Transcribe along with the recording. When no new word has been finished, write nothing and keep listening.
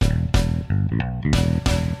Hey,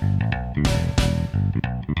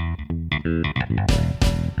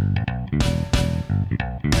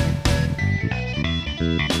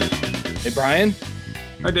 Brian.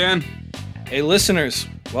 Hi, Dan. Hey, listeners.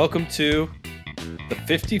 Welcome to the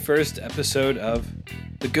 51st episode of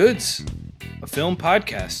The Goods, a film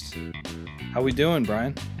podcast. How we doing,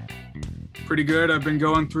 Brian? Pretty good. I've been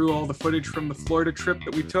going through all the footage from the Florida trip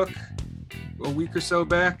that we took a week or so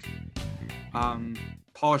back,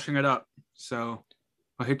 polishing it up. So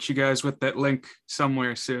I'll hit you guys with that link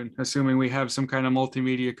somewhere soon, assuming we have some kind of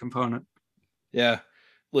multimedia component. Yeah.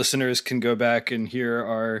 Listeners can go back and hear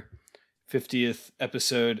our 50th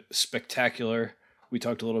episode spectacular. We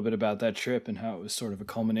talked a little bit about that trip and how it was sort of a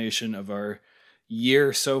culmination of our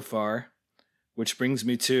year so far, which brings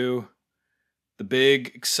me to the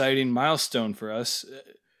big, exciting milestone for us,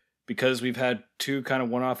 because we've had two kind of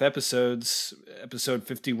one-off episodes, episode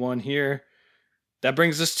 51 here. That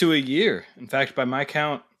brings us to a year. In fact, by my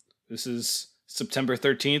count, this is September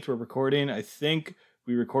 13th. We're recording. I think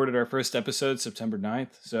we recorded our first episode September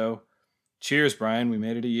 9th. So cheers, Brian. We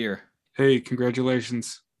made it a year. Hey,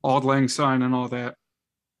 congratulations. Auld Lang Syne and all that.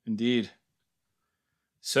 Indeed.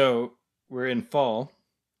 So we're in fall,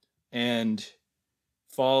 and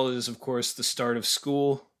fall is, of course, the start of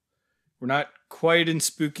school. We're not quite in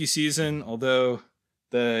spooky season, although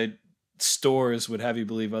the stores would have you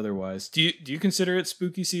believe otherwise. Do you consider it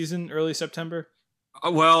spooky season, early September?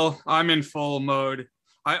 Well, I'm in full mode.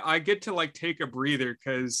 I get to take a breather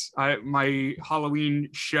because my Halloween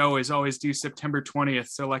show is always due September 20th.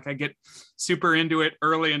 So I get super into it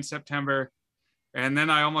early in September. And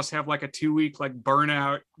then I almost have a 2-week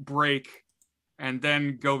burnout break and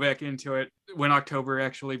then go back into it when October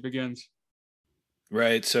actually begins.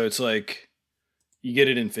 Right. So it's you get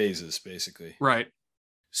it in phases, basically. Right.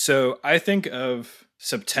 So I think of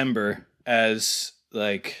September as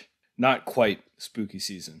not quite spooky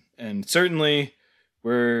season. And certainly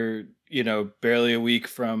we're, barely a week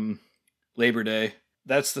from Labor Day.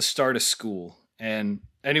 That's the start of school. And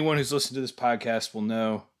anyone who's listened to this podcast will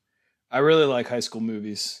know I really like high school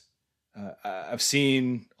movies. I've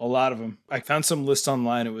seen a lot of them. I found some list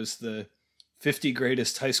online. It was the 50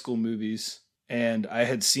 greatest high school movies, and I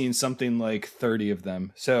had seen something like 30 of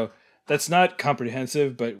them. So that's not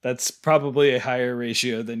comprehensive, but that's probably a higher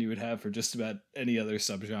ratio than you would have for just about any other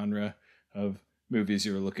subgenre of movies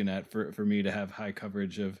you were looking at for me to have high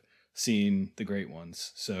coverage of seeing the great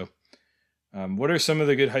ones. So what are some of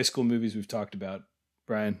the good high school movies we've talked about,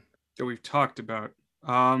 Brian? That we've talked about?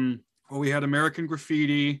 Well, we had American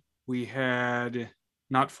Graffiti. We had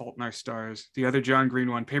not Fault in Our Stars. The other John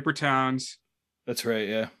Green one, Paper Towns. That's right,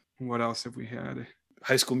 yeah. What else have we had?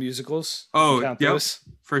 High school musicals. Oh, yep,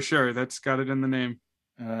 for sure. That's got it in the name.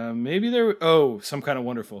 Maybe Some Kind of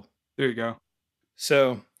Wonderful. There you go.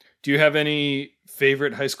 So, do you have any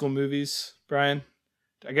favorite high school movies, Brian?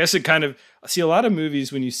 I guess it kind of, I see a lot of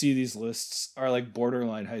movies when you see these lists are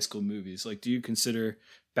borderline high school movies. Do you consider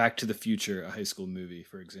Back to the Future a high school movie,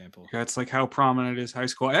 for example? Yeah, it's how prominent is high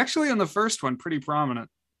school. Actually, on the first one, pretty prominent.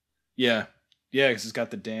 Yeah. Yeah, because it's got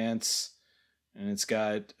the dance, and it's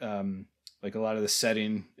got a lot of the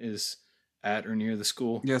setting is at or near the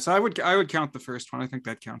school. Yes, I would count the first one. I think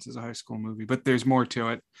that counts as a high school movie, but there's more to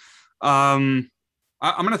it. I'm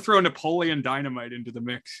going to throw Napoleon Dynamite into the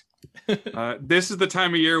mix. This is the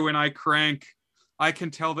time of year when I crank I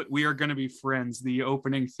Can Tell That We Are Going to Be Friends, the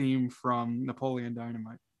opening theme from Napoleon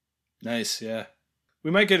Dynamite. Nice, yeah.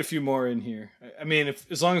 We might get a few more in here. I mean,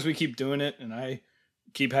 as long as we keep doing it and I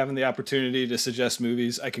keep having the opportunity to suggest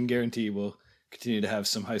movies, I can guarantee we'll continue to have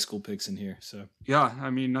some high school picks in here. So yeah, I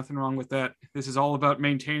mean, nothing wrong with that. This is all about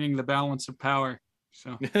maintaining the balance of power.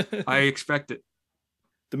 So I expect it.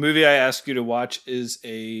 The movie I asked you to watch is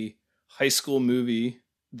a high school movie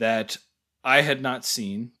that I had not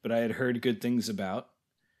seen, but I had heard good things about.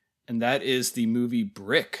 And that is the movie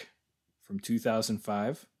Brick from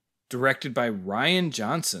 2005, directed by Rian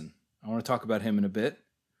Johnson. I want to talk about him in a bit.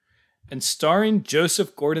 And starring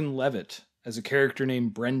Joseph Gordon-Levitt as a character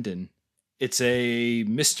named Brendan. It's a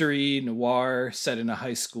mystery noir set in a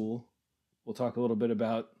high school. We'll talk a little bit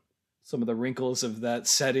about some of the wrinkles of that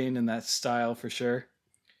setting and that style for sure.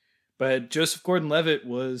 But Joseph Gordon-Levitt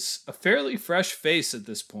was a fairly fresh face at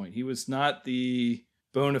this point. He was not the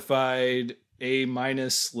bona fide A-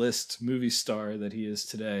 list movie star that he is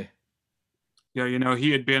today. Yeah, he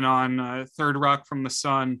had been on Third Rock from the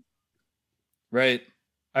Sun. Right.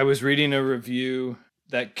 I was reading a review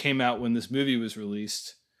that came out when this movie was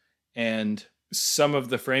released, and some of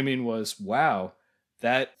the framing was, wow,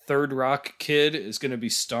 that Third Rock kid is going to be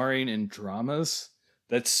starring in dramas?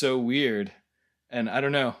 That's so weird. And I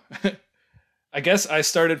don't know. I guess I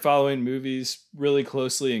started following movies really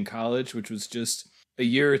closely in college, which was just a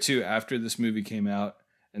year or two after this movie came out.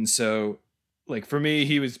 And so, like, for me,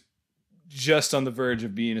 he was just on the verge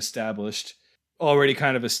of being established, already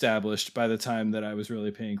kind of established by the time that I was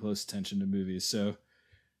really paying close attention to movies. So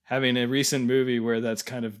having a recent movie where that's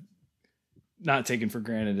kind of not taken for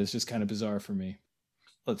granted is just kind of bizarre for me.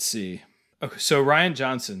 Let's see. Okay, so Rian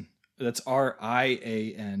Johnson, that's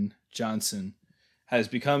Rian Johnson, has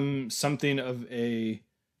become something of a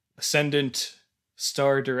ascendant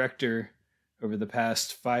star director over the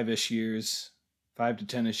past 5-ish years, 5 to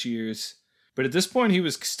 10-ish years. But at this point, he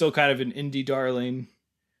was still kind of an indie darling.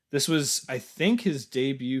 This was, I think, his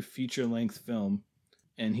debut feature-length film,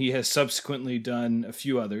 and he has subsequently done a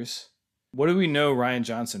few others. What do we know Rian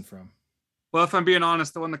Johnson from? Well, if I'm being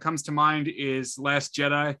honest, the one that comes to mind is Last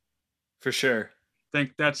Jedi. For sure. I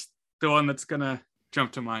think that's the one that's going to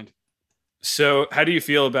jump to mind. So how do you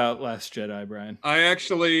feel about Last Jedi, Brian? I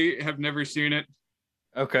actually have never seen it.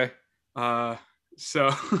 Okay. So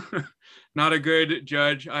not a good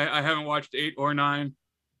judge. I haven't watched 8 or 9.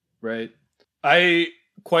 Right. I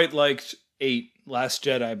quite liked 8, Last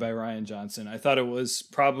Jedi by Rian Johnson. I thought it was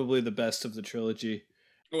probably the best of the trilogy.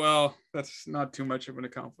 Well, that's not too much of an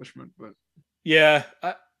accomplishment, but yeah,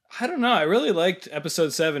 I don't know. I really liked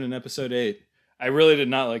episode 7 and episode 8. I really did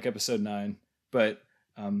not like episode 9, but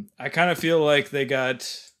I kind of feel like they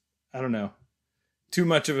got, I don't know, too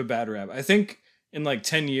much of a bad rap. I think in like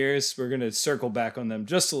 10 years, we're going to circle back on them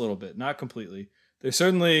just a little bit, not completely. They're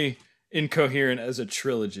certainly incoherent as a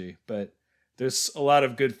trilogy, but there's a lot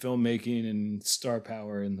of good filmmaking and star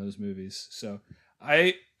power in those movies. So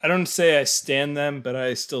I don't say I stan them, but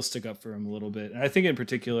I still stick up for them a little bit. And I think in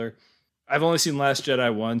particular, I've only seen Last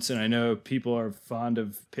Jedi once, and I know people are fond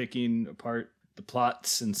of picking apart the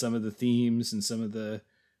plots and some of the themes and some of the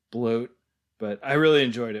bloat, but I really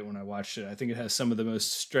enjoyed it when I watched it. I think it has some of the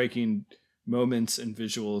most striking moments and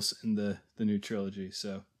visuals in the new trilogy.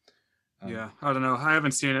 So yeah, I don't know. I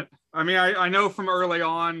haven't seen it. I mean, I know from early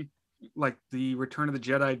on, like the Return of the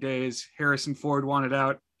Jedi days, Harrison Ford wanted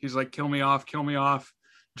out. He's like, kill me off,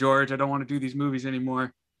 George. I don't want to do these movies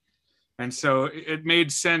anymore. And so it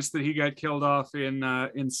made sense that he got killed off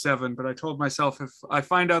in 7. But I told myself, if I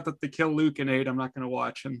find out that they kill Luke in 8, I'm not going to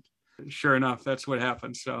watch. And sure enough, that's what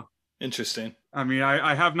happened. So interesting. I mean,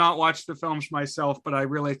 I have not watched the films myself, but I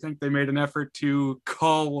really think they made an effort to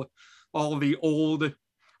cull all the old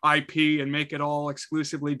IP and make it all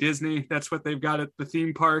exclusively Disney. That's what they've got at the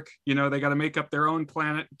theme park. You know, they got to make up their own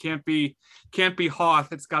planet. Can't be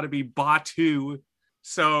Hoth. It's got to be Batuu.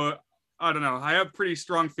 So I don't know. I have pretty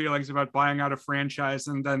strong feelings about buying out a franchise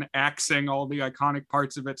and then axing all the iconic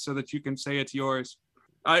parts of it so that you can say it's yours.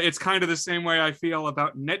 It's kind of the same way I feel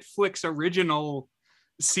about Netflix original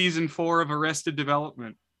season 4 of Arrested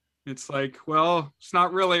Development. It's like, well, it's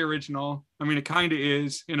not really original. I mean, it kind of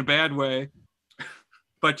is in a bad way,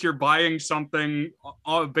 but you're buying something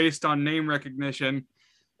based on name recognition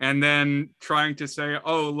and then trying to say,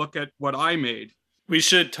 oh, look at what I made. We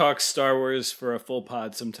should talk Star Wars for a full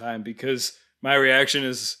pod sometime, because my reaction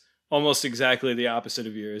is almost exactly the opposite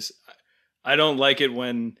of yours. I don't like it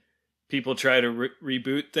when people try to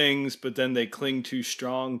reboot things, but then they cling too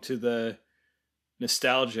strong to the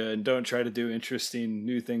nostalgia and don't try to do interesting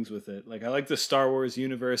new things with it. Like, I like the Star Wars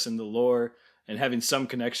universe and the lore and having some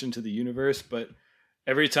connection to the universe, but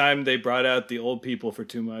every time they brought out the old people for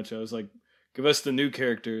too much, I was like, give us the new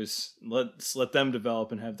characters. Let's let them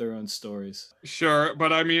develop and have their own stories. Sure,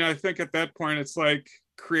 but I mean, I think at that point it's like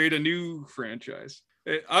create a new franchise.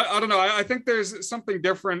 I don't know. I think there's something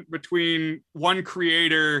different between one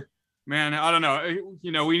creator. Man, I don't know.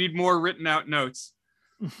 You know, we need more written out notes.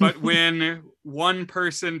 But when one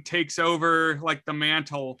person takes over like the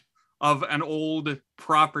mantle of an old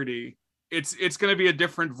property, it's going to be a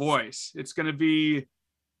different voice. It's going to be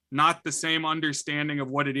not the same understanding of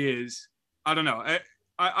what it is. I don't know.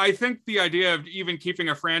 I think the idea of even keeping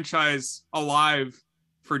a franchise alive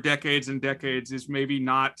for decades and decades is maybe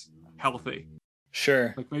not healthy.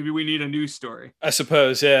 Sure. Like, maybe we need a new story. I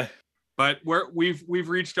suppose, yeah. But we've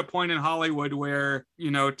reached a point in Hollywood where,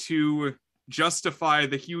 you know, to justify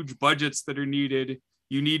the huge budgets that are needed,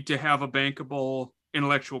 you need to have a bankable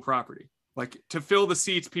intellectual property. Like, to fill the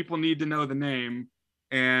seats, people need to know the name.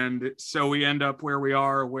 And so we end up where we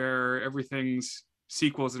are, where everything's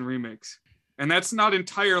sequels and remakes. And that's not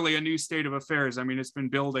entirely a new state of affairs. I mean, it's been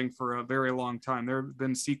building for a very long time. There have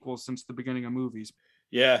been sequels since the beginning of movies.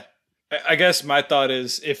 Yeah. I guess my thought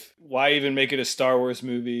is, why even make it a Star Wars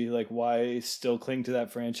movie? Like, why still cling to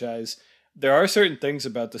that franchise? There are certain things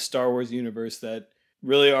about the Star Wars universe that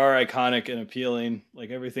really are iconic and appealing.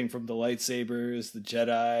 Like everything from the lightsabers, the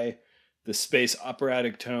Jedi, the space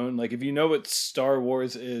operatic tone. Like if you know what Star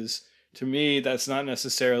Wars is, to me, that's not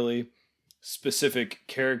necessarily specific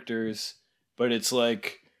characters, but it's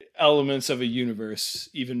like elements of a universe,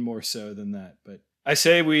 even more so than that. But I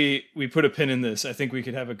say we put a pin in this. I think we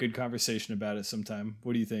could have a good conversation about it sometime.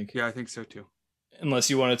 What do you think? Yeah, I think so too. Unless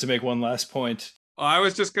you wanted to make one last point. I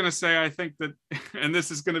was just gonna say, I think that, and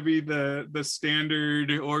this is gonna be the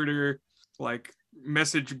standard order, like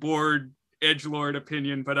message board edgelord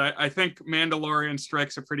opinion, but I think Mandalorian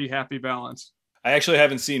strikes a pretty happy balance. I actually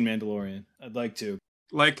haven't seen Mandalorian. I'd like to.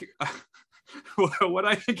 Like what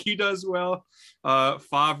I think he does well,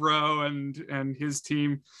 Favreau and his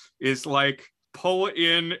team, is like pull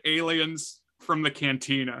in aliens from the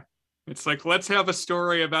cantina. It's like, let's have a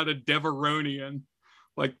story about a Devaronian,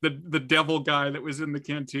 like the devil guy that was in the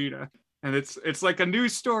cantina. And it's like a new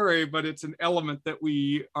story, but it's an element that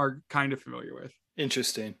we are kind of familiar with.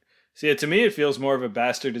 Interesting. So yeah, to me, it feels more of a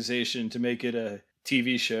bastardization to make it a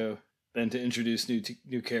TV show than to introduce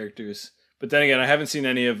new characters. But then again, I haven't seen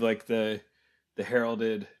any of like the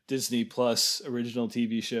heralded Disney Plus original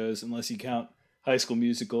TV shows, unless you count High School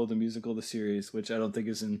Musical, the series, which I don't think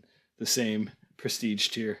is in the same prestige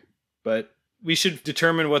tier. But we should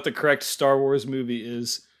determine what the correct Star Wars movie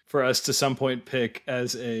is for us to some point pick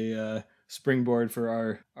as a springboard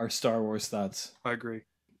for our Star Wars thoughts. I agree.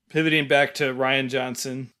 Pivoting back to Rian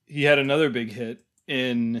Johnson, he had another big hit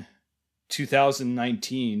in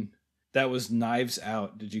 2019. That was Knives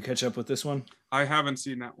Out. Did you catch up with this one? I haven't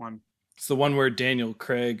seen that one. It's the one where Daniel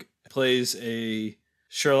Craig plays a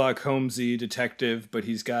Sherlock Holmesy detective, but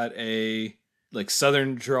he's got a like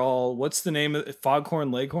Southern drawl. What's the name of it?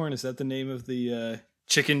 Foghorn Leghorn? Is that the name of the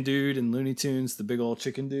chicken dude in Looney Tunes? The big old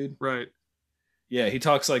chicken dude? Right. Yeah, he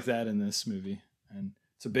talks like that in this movie. And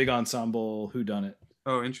it's a big ensemble whodunit.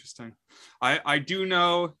 Oh, interesting. I do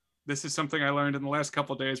know, this is something I learned in the last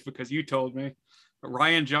couple of days because you told me, but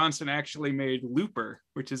Rian Johnson actually made Looper,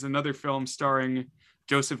 which is another film starring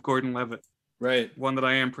Joseph Gordon-Levitt. Right. One that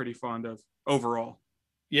I am pretty fond of overall.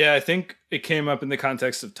 Yeah, I think it came up in the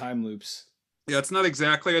context of time loops. Yeah, it's not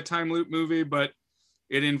exactly a time loop movie, but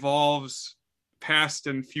it involves past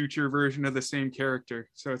and future version of the same character.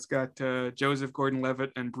 So it's got Joseph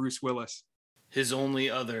Gordon-Levitt and Bruce Willis. His only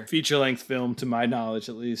other feature-length film, to my knowledge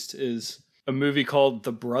at least, is a movie called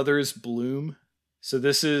The Brothers Bloom. So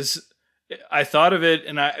this is, I thought of it,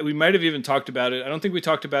 and we might have even talked about it. I don't think we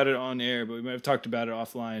talked about it on air, but we might have talked about it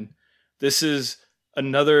offline. This is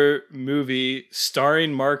another movie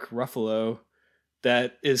starring Mark Ruffalo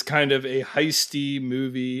that is kind of a heisty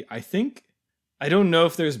movie. I don't know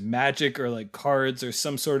if there's magic or like cards or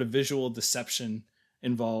some sort of visual deception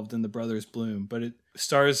involved in The Brothers Bloom, but it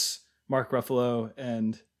stars Mark Ruffalo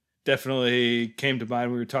and definitely came to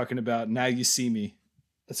mind. We were talking about Now You See Me.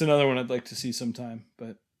 That's another one I'd like to see sometime.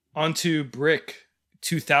 But on to Brick.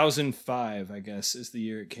 2005, I guess, is the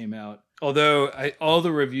year it came out. Although all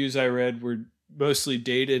the reviews I read were mostly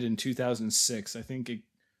dated in 2006. I think it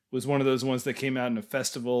was one of those ones that came out in a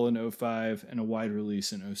festival in 2005 and a wide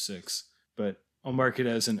release in 2006. But I'll mark it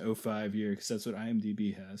as an 2005 year because that's what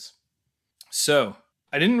IMDb has. So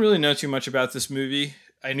I didn't really know too much about this movie.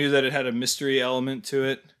 I knew that it had a mystery element to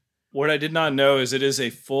it. What I did not know is it is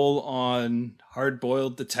a full-on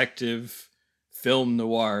hard-boiled detective film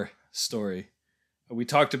noir story. We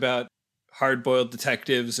talked about hard-boiled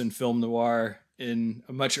detectives and film noir in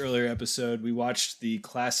a much earlier episode. We watched the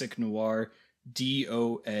classic noir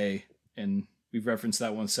DOA, and we've referenced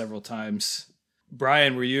that one several times.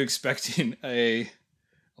 Brian, were you expecting a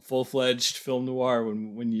full-fledged film noir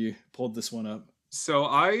when you pulled this one up? So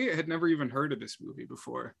I had never even heard of this movie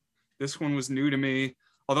before. This one was new to me,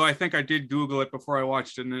 although I think I did Google it before I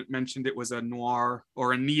watched it, and it mentioned it was a noir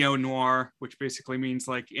or a neo-noir, which basically means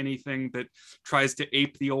like anything that tries to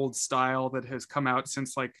ape the old style that has come out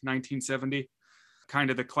since like 1970. Kind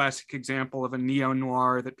of the classic example of a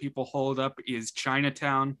neo-noir that people hold up is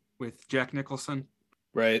Chinatown with Jack Nicholson.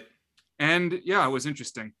 Right. And yeah, it was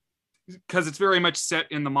interesting because it's very much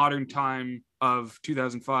set in the modern time of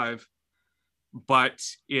 2005. But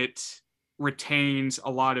it retains a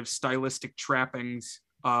lot of stylistic trappings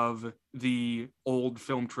of the old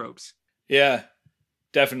film tropes. Yeah,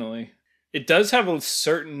 definitely. It does have a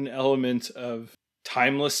certain element of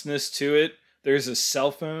timelessness to it. There's a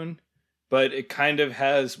cell phone, but it kind of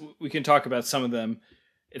has, we can talk about some of them.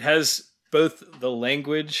 It has both the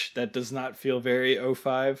language that does not feel very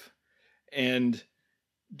 05 and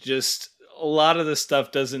just a lot of the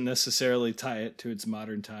stuff doesn't necessarily tie it to its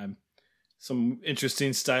modern time. Some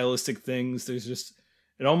interesting stylistic things.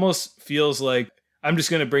 It almost feels like, I'm just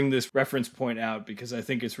going to bring this reference point out because I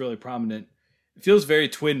think it's really prominent. It feels very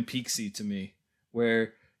Twin Peaksy to me,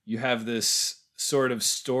 where you have this sort of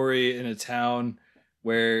story in a town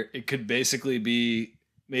where it could basically be,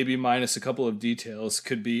 maybe minus a couple of details,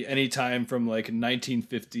 could be any time from like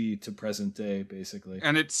 1950 to present day, basically.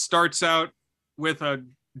 And it starts out with a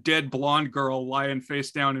dead blonde girl lying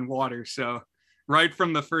face down in water. So right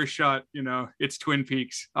from the first shot, it's Twin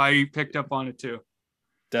Peaks. I picked up on it too.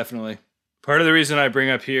 Definitely. Part of the reason I bring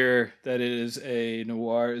up here that it is a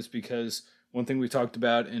noir is because one thing we talked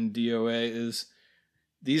about in DOA is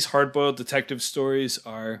these hard-boiled detective stories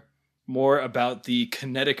are more about the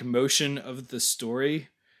kinetic motion of the story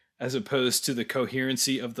as opposed to the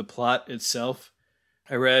coherency of the plot itself.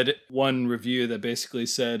 I read one review that basically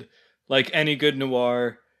said, like any good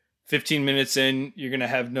noir, 15 minutes in, you're going to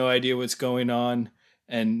have no idea what's going on.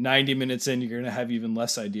 And 90 minutes in, you're going to have even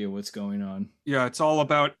less idea what's going on. Yeah, it's all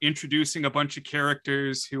about introducing a bunch of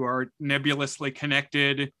characters who are nebulously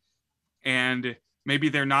connected, and maybe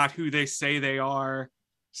they're not who they say they are.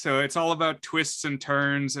 So it's all about twists and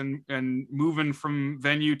turns and moving from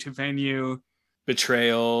venue to venue.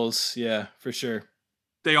 Betrayals, yeah, for sure.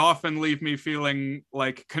 They often leave me feeling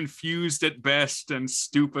like confused at best and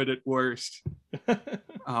stupid at worst.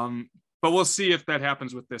 But we'll see if that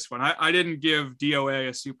happens with this one. I didn't give DOA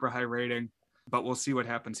a super high rating, but we'll see what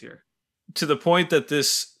happens here. To the point that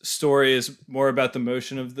this story is more about the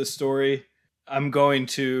motion of the story, I'm going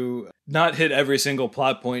to not hit every single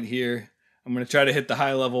plot point here. I'm going to try to hit the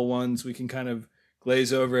high level ones. We can kind of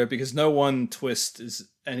glaze over it because no one twist is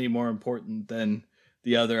any more important than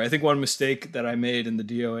the other. I think one mistake that I made in the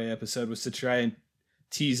DOA episode was to try and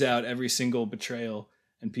tease out every single betrayal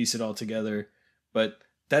and piece it all together. But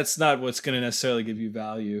that's not what's going to necessarily give you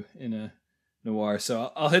value in a noir.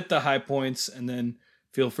 So I'll hit the high points and then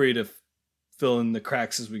feel free to fill in the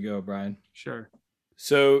cracks as we go, Brian. Sure.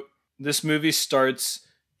 So this movie starts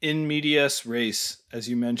in medias res, as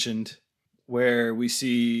you mentioned, where we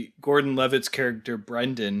see Gordon Levitt's character,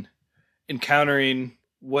 Brendan, encountering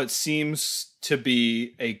what seems to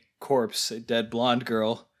be a corpse, a dead blonde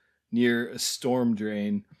girl, near a storm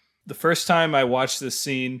drain. The first time I watched this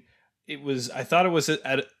scene, I thought it was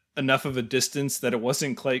at enough of a distance that it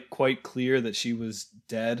wasn't quite clear that she was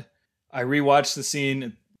dead. I rewatched the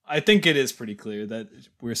scene. I think it is pretty clear that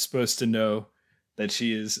we're supposed to know that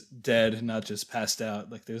she is dead, not just passed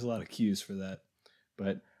out. Like, there's a lot of cues for that.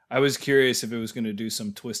 But I was curious if it was going to do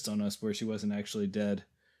some twist on us where she wasn't actually dead,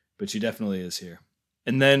 but she definitely is here.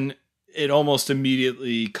 And then it almost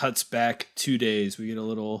immediately cuts back 2 days. We get a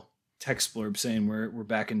little text blurb saying we're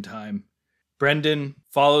back in time. Brendan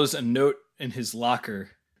follows a note in his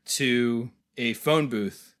locker to a phone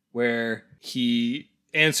booth where he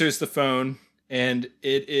answers the phone, and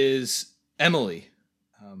it is Emily.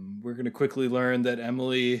 We're going to quickly learn that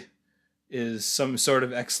Emily is some sort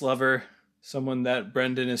of ex-lover, someone that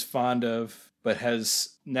Brendan is fond of, but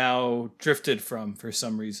has now drifted from for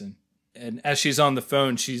some reason. And as she's on the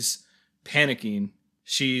phone, she's panicking.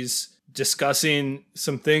 She's discussing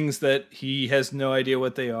some things that he has no idea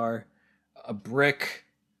what they are. A brick.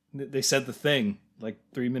 They said the thing like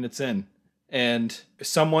 3 minutes in. And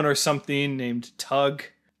someone or something named Tug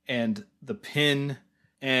and the pin.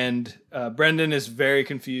 And Brendan is very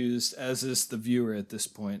confused, as is the viewer at this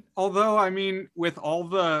point. Although, I mean, with all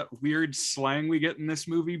the weird slang we get in this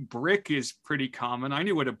movie, brick is pretty common. I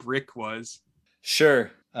knew what a brick was.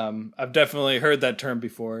 Sure. I've definitely heard that term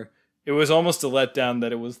before. It was almost a letdown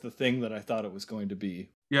that it was the thing that I thought it was going to be.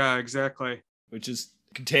 Yeah, exactly. Which is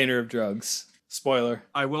a container of drugs. Spoiler.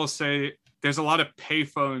 I will say there's a lot of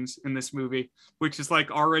payphones in this movie, which is like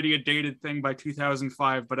already a dated thing by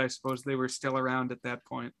 2005, but I suppose they were still around at that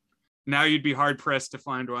point. Now you'd be hard pressed to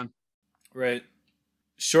find one. Right.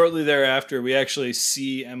 Shortly thereafter, we actually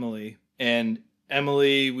see Emily, and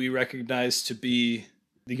Emily we recognize to be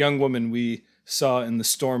the young woman we saw in the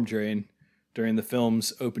storm drain during the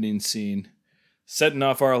film's opening scene, setting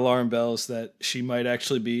off our alarm bells that she might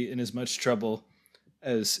actually be in as much trouble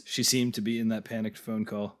as she seemed to be in that panicked phone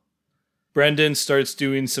call. Brendan starts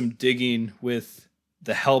doing some digging with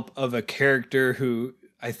the help of a character who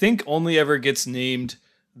I think only ever gets named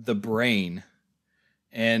the Brain.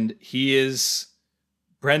 And he is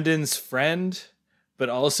Brendan's friend, but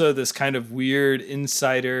also this kind of weird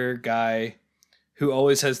insider guy who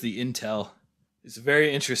always has the intel. He's a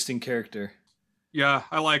very interesting character. Yeah,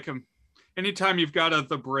 I like him. Anytime you've got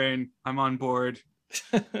the Brain, I'm on board.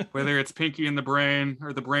 Whether it's Pinky and the Brain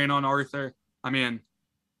or the Brain on Arthur, I'm in.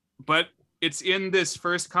 But it's in this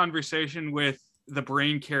first conversation with the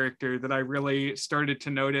Brain character that I really started to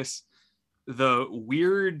notice the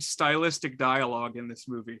weird stylistic dialogue in this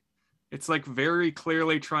movie. It's like very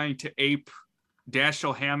clearly trying to ape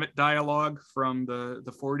Dashiell Hammett dialogue from the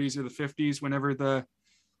 40s or the 50s, whenever the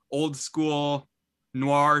old school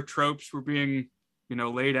noir tropes were being,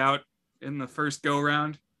 laid out in the first go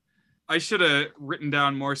round. I should have written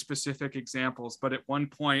down more specific examples, but at one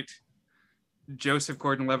point, Joseph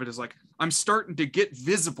Gordon-Levitt is like, I'm starting to get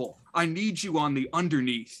visible. I need you on the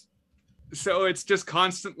underneath. So it's just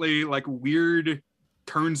constantly like weird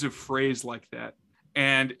turns of phrase like that.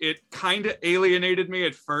 And it kind of alienated me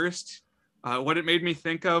at first. What it made me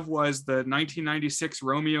think of was the 1996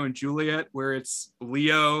 Romeo and Juliet, where it's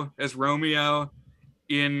Leo as Romeo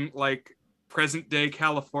in like present day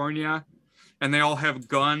California, and they all have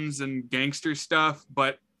guns and gangster stuff,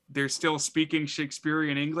 but they're still speaking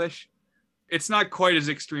Shakespearean English. It's not quite as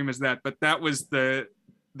extreme as that, but that was the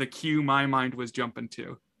cue my mind was jumping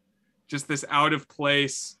to. Just this out of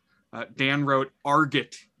place. Dan wrote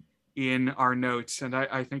 "argot" in our notes, and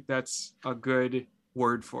I think that's a good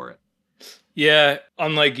word for it. Yeah,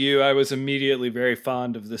 unlike you, I was immediately very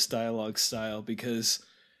fond of this dialogue style because,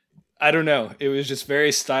 I don't know, it was just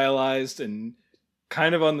very stylized and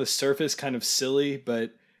kind of on the surface, kind of silly,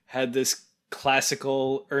 but had this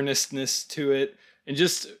classical earnestness to it and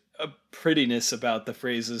just a prettiness about the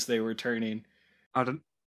phrases they were turning. I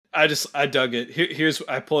dug it.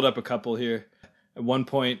 I pulled up a couple here. At one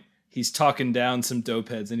point, he's talking down some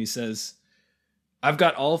dopeheads and he says, I've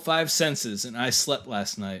got all 5 senses and I slept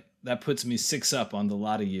last night. That puts me 6 up on the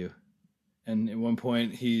lot of you. And at one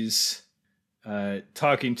point, he's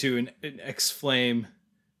talking to an ex-flame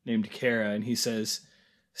named Kara, and he says,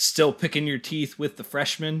 still picking your teeth with the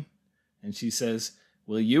freshmen? And she says,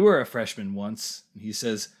 well, you were a freshman once. And he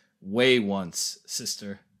says, way once,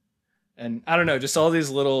 sister. And I don't know, just all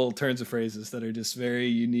these little turns of phrases that are just very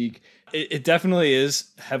unique. It definitely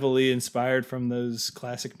is heavily inspired from those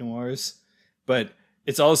classic noirs, but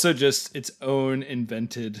it's also just its own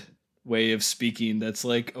invented way of speaking that's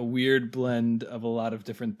like a weird blend of a lot of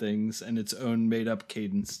different things and its own made up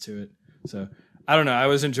cadence to it. So I don't know. I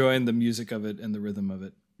was enjoying the music of it and the rhythm of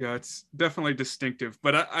it. Yeah, it's definitely distinctive.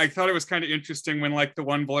 But I thought it was kind of interesting when like the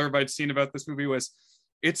one blurb I'd seen about this movie was,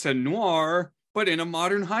 it's a noir, but in a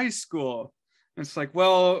modern high school. And it's like,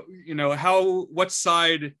 well, what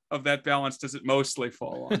side of that balance does it mostly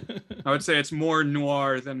fall on? I would say it's more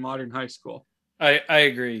noir than modern high school. I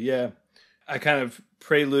agree. Yeah. I kind of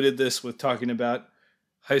preluded this with talking about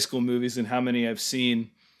high school movies and how many I've seen.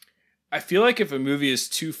 I feel like if a movie is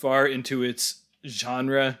too far into its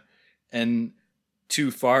genre and too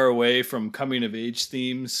far away from coming of age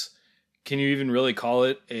themes, can you even really call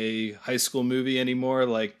it a high school movie anymore?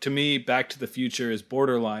 Like, to me, Back to the Future is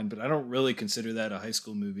borderline, but I don't really consider that a high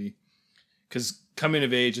school movie because coming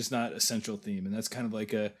of age is not a central theme. And that's kind of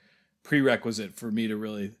like a prerequisite for me to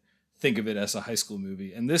really think of it as a high school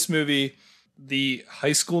movie. And this movie, the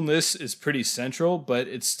high schoolness is pretty central, but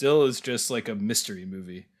it still is just like a mystery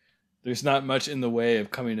movie. There's not much in the way of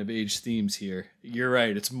coming of age themes here. You're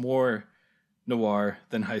right. It's more noir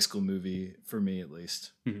than high school movie for me, at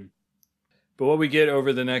least. Mm-hmm. But what we get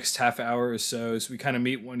over the next half hour or so is we kind of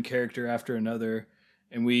meet one character after another,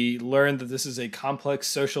 and we learn that this is a complex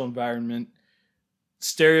social environment,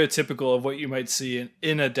 stereotypical of what you might see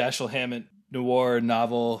in a Dashiell Hammett noir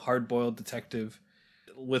novel, hard-boiled detective,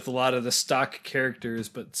 with a lot of the stock characters,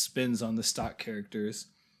 but spins on the stock characters.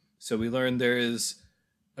 So we learn there is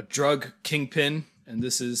a drug kingpin, and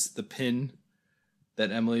this is the pin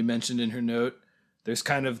that Emily mentioned in her note. There's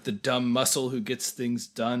kind of the dumb muscle who gets things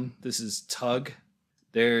done. This is Tug.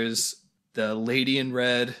 There's the lady in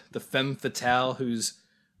red, the femme fatale, who's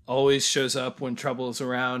always shows up when trouble is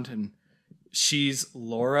around, and she's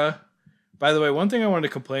Laura. By the way, one thing I wanted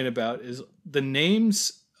to complain about is the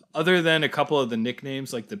names, other than a couple of the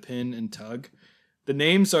nicknames like the Pin and Tug, the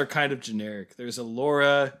names are kind of generic. There's a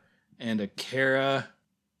Laura and a Kara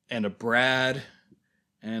and a Brad.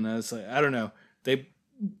 And I was like, I don't know. They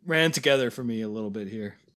ran together for me a little bit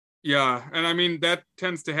here. Yeah. And I mean, that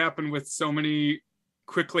tends to happen with so many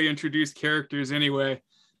quickly introduced characters anyway.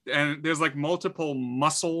 And there's like multiple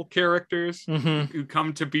muscle characters who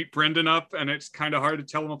come to beat Brendan up, and it's kind of hard to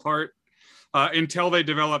tell them apart until they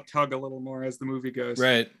develop Tug a little more as the movie goes.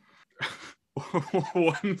 Right.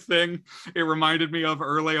 One thing it reminded me of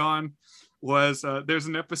early on was there's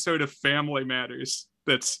an episode of Family Matters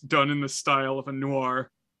that's done in the style of a noir,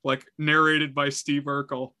 like narrated by Steve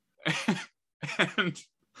Urkel. And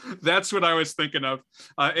that's what I was thinking of.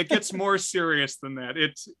 It gets more serious than that.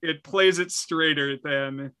 It plays it straighter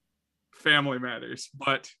than Family Matters.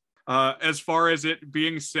 But as far as it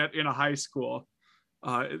being set in a high school,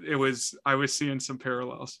 I was seeing some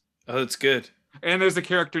parallels. Oh, that's good. And there's a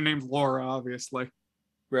character named Laura, obviously.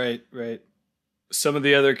 Right. Some of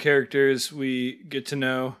the other characters we get to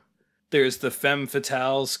know. There's the femme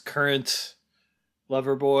fatale's current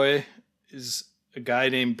lover boy is a guy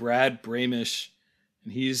named Brad Bramish,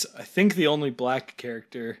 and he's, I think, the only black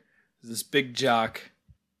character. This big jock.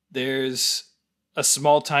 There's a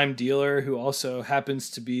small-time dealer who also happens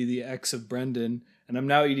to be the ex of Brendan, and I'm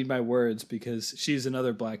now eating my words because she's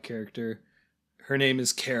another black character. Her name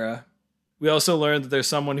is Kara. We also learned that there's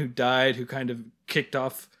someone who died who kind of kicked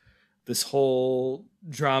off this whole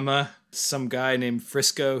drama. Some guy named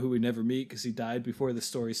Frisco who we never meet because he died before the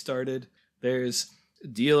story started. There's a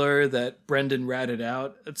dealer that Brendan ratted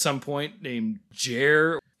out at some point named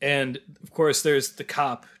Jer. And of course, there's the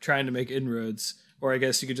cop trying to make inroads. Or I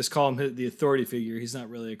guess you could just call him the authority figure. He's not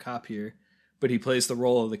really a cop here, but he plays the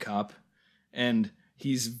role of the cop. And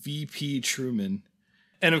he's VP Truman.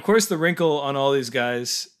 And of course, the wrinkle on all these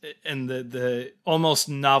guys and the almost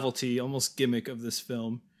novelty, almost gimmick of this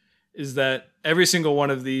film is that every single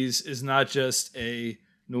one of these is not just a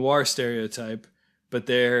noir stereotype, but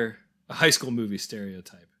they're a high school movie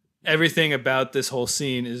stereotype. Everything about this whole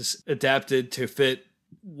scene is adapted to fit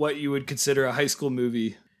what you would consider a high school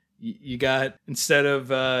movie. You got, instead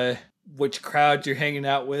of which crowd you're hanging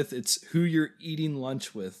out with, it's who you're eating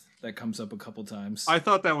lunch with. That comes up a couple times. I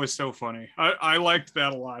thought that was so funny. I liked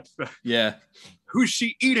that a lot. Yeah. Who's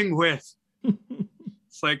she eating with?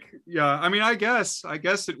 It's like, yeah, I mean, I guess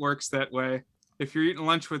it works that way. If you're eating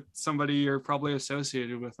lunch with somebody, you're probably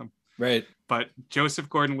associated with them. Right. But Joseph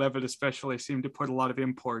Gordon-Levitt especially seemed to put a lot of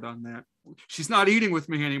import on that. She's not eating with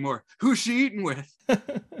me anymore. Who's she eating with?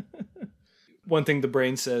 One thing the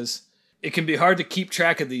brain says, it can be hard to keep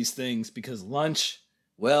track of these things because lunch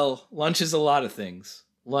is a lot of things.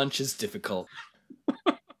 Lunch is difficult.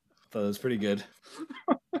 Thought it was pretty good.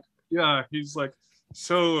 Yeah, he's like,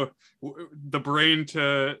 so the brain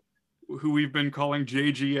to who we've been calling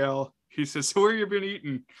JGL, he says, so where you been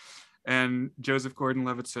eating? And Joseph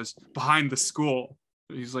Gordon-Levitt says, behind the school.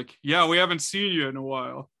 He's like, yeah, we haven't seen you in a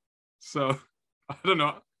while. So, I don't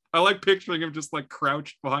know. I like picturing him just like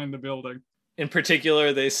crouched behind the building. In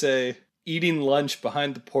particular, they say, eating lunch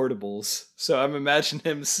behind the portables. So I'm imagining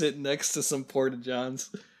him sitting next to some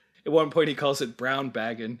Porta-Johns. At one point, he calls it brown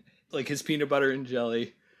bagging, like his peanut butter and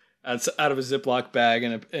jelly out of a Ziploc bag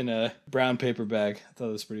in a brown paper bag. I thought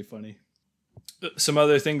it was pretty funny. Some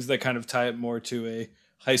other things that kind of tie it more to a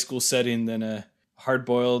high school setting than a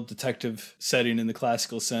hard-boiled detective setting in the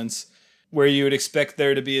classical sense, where you would expect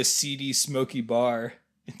there to be a seedy, smoky bar.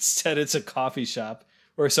 Instead, it's a coffee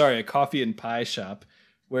and pie shop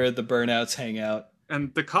where the burnouts hang out.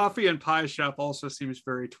 And the coffee and pie shop also seems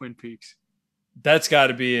very Twin Peaks. That's got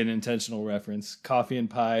to be an intentional reference. Coffee and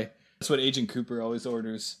pie. That's what Agent Cooper always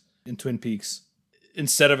orders in Twin Peaks.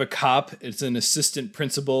 Instead of a cop, it's an assistant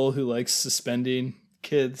principal who likes suspending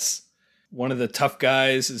kids. One of the tough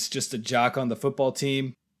guys is just a jock on the football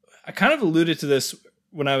team. I kind of alluded to this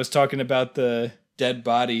when I was talking about the dead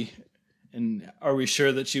body and are we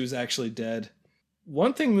sure that she was actually dead?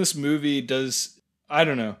 One thing this movie does, I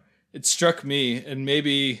don't know, it struck me, and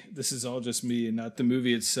maybe this is all just me and not the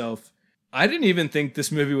movie itself. I didn't even think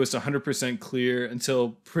this movie was 100% clear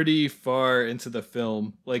until pretty far into the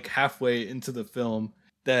film, like halfway into the film,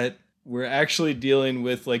 that we're actually dealing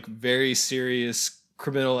with like very serious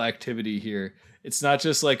criminal activity here. It's not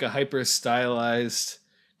just like a hyper stylized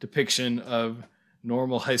depiction of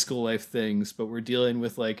normal high school life things, but we're dealing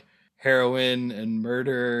with like heroin and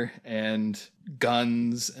murder and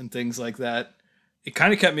guns and things like that. It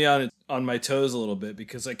kind of kept me on my toes a little bit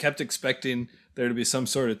because I kept expecting there to be some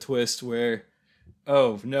sort of twist where,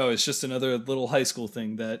 oh no, it's just another little high school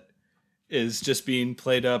thing that is just being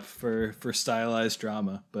played up for stylized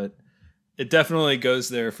drama. But it definitely goes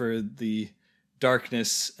there for the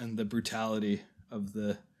darkness and the brutality of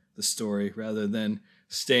the story rather than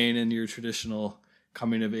staying in your traditional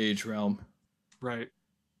coming of age realm. Right.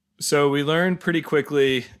 So we learn pretty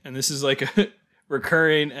quickly, and this is like a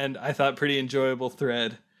recurring and I thought pretty enjoyable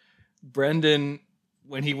thread. Brendan,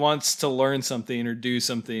 when he wants to learn something or do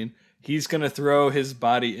something, he's going to throw his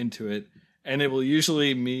body into it. And it will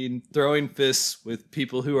usually mean throwing fists with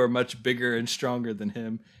people who are much bigger and stronger than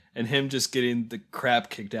him, and him just getting the crap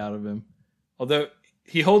kicked out of him. Although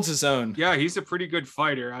he holds his own. Yeah, he's a pretty good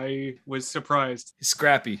fighter. I was surprised. He's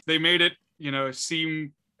scrappy. They made it,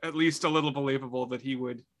 seem at least a little believable that he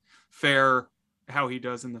would fare how he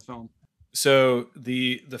does in the film. So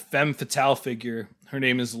the femme fatale figure, her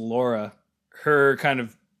name is Laura. Her kind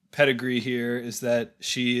of pedigree here is that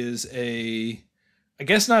she is I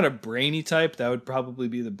guess not a brainy type. That would probably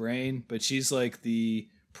be the brain, but she's like the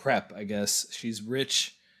prep, I guess. She's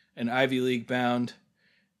rich and Ivy League bound.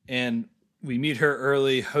 And we meet her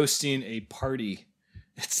early hosting a party.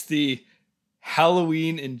 It's the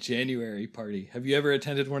Halloween in January party. Have you ever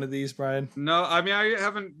attended one of these, Brian? No, I mean, I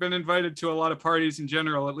haven't been invited to a lot of parties in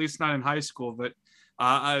general, at least not in high school, but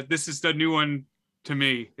this is the new one to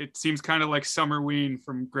me. It seems kind of like Summerween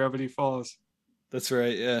from Gravity Falls. That's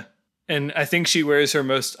right, yeah. And I think she wears her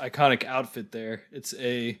most iconic outfit there. It's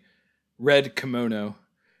a red kimono.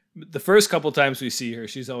 The first couple times we see her,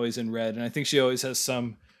 she's always in red, and I think she always has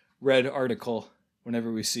some red article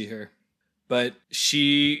whenever we see her. But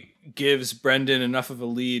she gives Brendan enough of a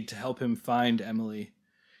lead to help him find Emily,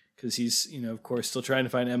 because he's, of course, still trying to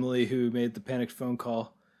find Emily, who made the panicked phone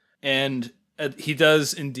call. And he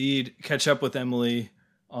does indeed catch up with Emily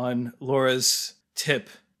on Laura's tip,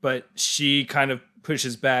 but she kind of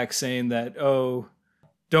pushes back, saying that, oh,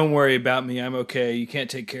 don't worry about me. I'm okay. You can't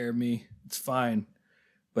take care of me. It's fine.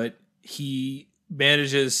 But he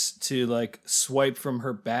manages to swipe from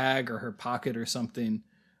her bag or her pocket or something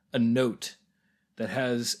a note that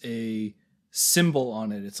has a symbol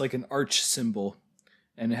on it. It's like an arch symbol,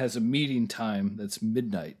 and it has a meeting time that's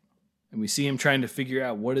midnight. And we see him trying to figure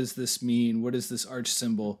out, what does this mean? What is this arch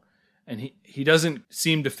symbol? And he doesn't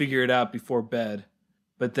seem to figure it out before bed.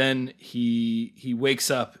 But then he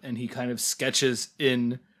wakes up and he kind of sketches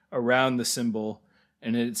in around the symbol,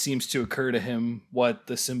 and it seems to occur to him what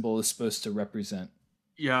the symbol is supposed to represent.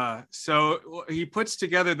 Yeah, so he puts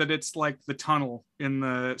together that it's like the tunnel in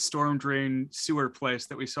the storm drain sewer place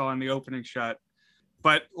that we saw in the opening shot.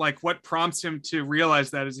 But what prompts him to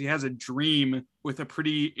realize that is he has a dream with a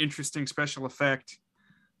pretty interesting special effect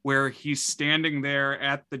where he's standing there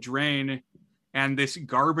at the drain and this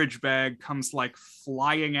garbage bag comes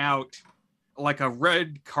flying out like a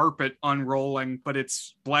red carpet unrolling, but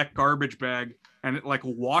it's black garbage bag, and it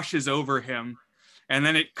washes over him. And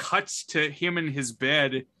then it cuts to him in his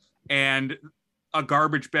bed, and a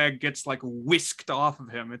garbage bag gets whisked off of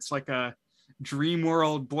him. It's like a dream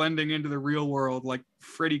world blending into the real world, like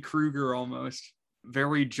Freddy Krueger almost.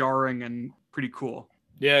 Very jarring and pretty cool.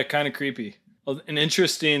 Yeah, kind of creepy. Well, and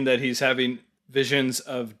interesting that he's having visions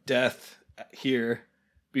of death here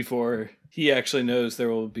before he actually knows there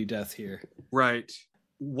will be death here. Right.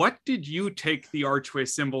 What did you take the archway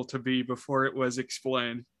symbol to be before it was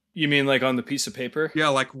explained? You mean on the piece of paper?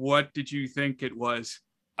 Yeah, what did you think it was?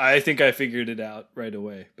 I think I figured it out right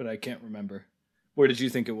away, but I can't remember. Where did you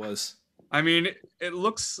think it was? I mean, it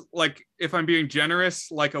looks like, if I'm being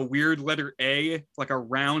generous, like a weird letter A, like a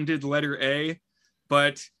rounded letter A,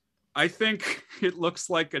 but I think it looks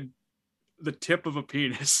like the tip of a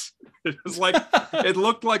penis. It was it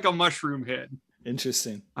looked like a mushroom head.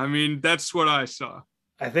 Interesting. I mean, that's what I saw.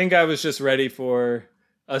 I think I was just ready for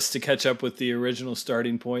us to catch up with the original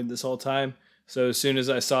starting point this whole time. So as soon as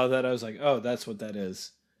I saw that, I was like, oh, that's what that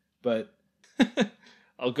is. But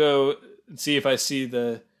I'll go and see if I see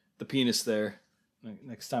the penis there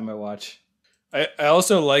next time I watch. I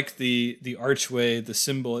also like the archway, the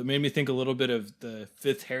symbol. It made me think a little bit of the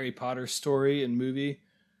fifth Harry Potter story and movie,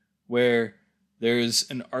 where there's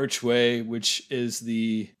an archway which is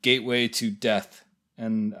the gateway to death.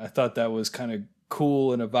 And I thought that was kind of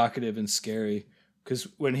cool and evocative and scary, because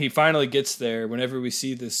when he finally gets there, whenever we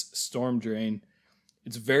see this storm drain,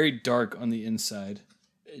 it's very dark on the inside.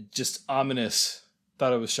 Just ominous.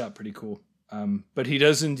 Thought it was shot pretty cool. But he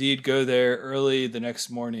does indeed go there early the next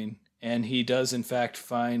morning, and he does in fact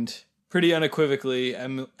find, pretty unequivocally,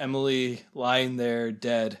 Emily lying there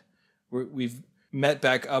dead. We've met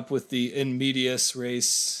back up with the in medias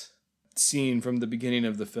res scene from the beginning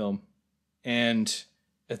of the film. And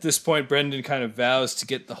at this point, Brendan kind of vows to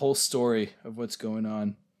get the whole story of what's going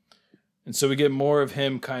on. And so we get more of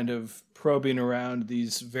him kind of probing around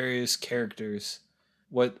these various characters.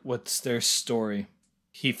 What's their story?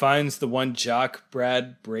 He finds the one jock,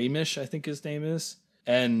 Brad Bramish, I think his name is,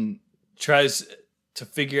 and tries to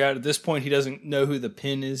figure out, at this point, he doesn't know who the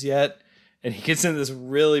pin is yet. And he gets into this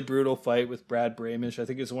really brutal fight with Brad Bramish. I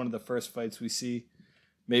think it's one of the first fights we see,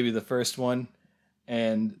 maybe the first one.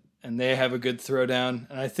 And they have a good throwdown.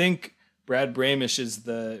 And I think Brad Bramish is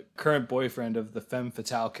the current boyfriend of the femme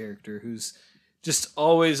fatale character, who's just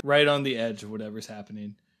always right on the edge of whatever's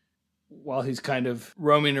happening. While he's kind of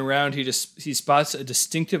roaming around, he spots a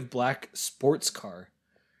distinctive black sports car,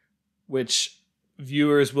 which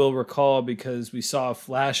viewers will recall because we saw a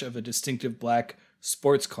flash of a distinctive black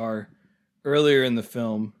sports car earlier in the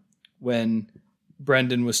film when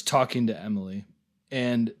Brendan was talking to Emily.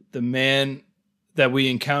 And the man that we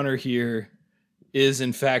encounter here is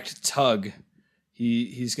in fact Tug.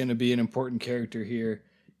 He's going to be an important character here.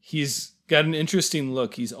 He's got an interesting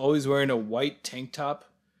look. He's always wearing a white tank top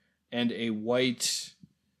and a white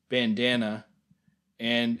bandana.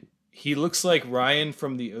 And he looks like Ryan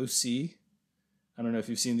from the OC. I don't know if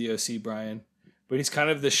you've seen the OC, Brian. but he's kind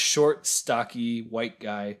of this short, stocky white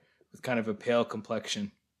guy with kind of a pale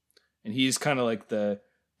complexion. And he's kind of like the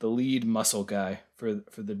lead muscle guy for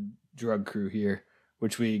the drug crew here,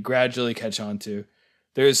 which we gradually catch on to.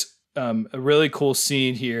 There's a really cool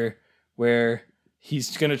scene here where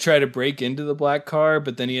he's going to try to break into the black car,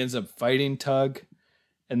 but then he ends up fighting Tug.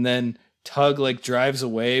 And then Tug like drives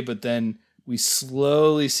away, but then we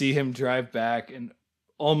slowly see him drive back and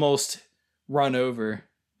almost run over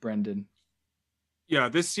Brendan. Yeah,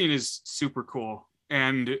 this scene is super cool.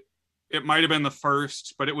 And it might have been the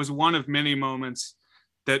first, but it was one of many moments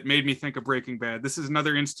that made me think of Breaking Bad. This is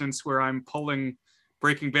another instance where I'm pulling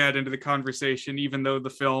Breaking Bad into the conversation, even though the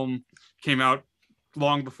film came out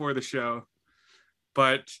long before the show.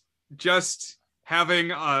 But just having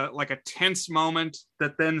like a tense moment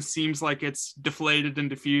that then seems like it's deflated and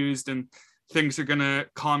diffused and things are going to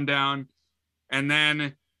calm down. And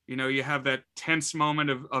then, you know, you have that tense moment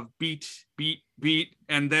of beat,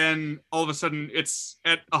 and then all of a sudden it's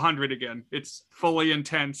at 100 again. It's fully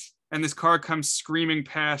intense. And this car comes screaming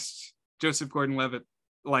past Joseph Gordon-Levitt,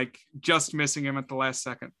 like just missing him at the last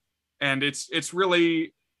second. And it's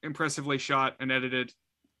really impressively shot and edited.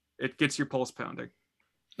 It gets your pulse pounding.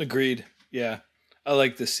 Agreed. Yeah. I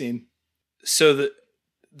like this scene. So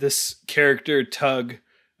this character, Tug,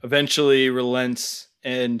 eventually relents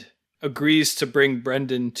and agrees to bring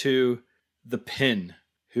Brendan to the Pin,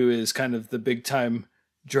 who is kind of the big time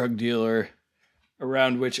drug dealer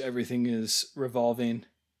around which everything is revolving.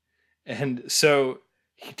 And so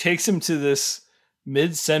he takes him to this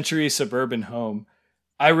mid-century suburban home.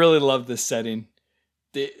 I really love this setting.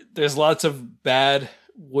 There's lots of bad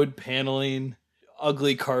wood paneling,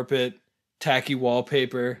 ugly carpet, tacky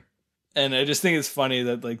wallpaper. And I just think it's funny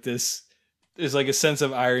that like this, there's like a sense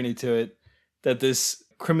of irony to it, that this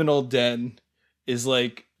criminal den is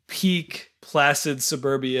like peak placid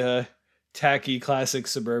suburbia, tacky classic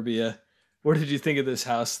suburbia. What did you think of this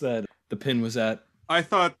house that the Pin was at? I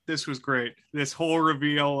thought this was great. This whole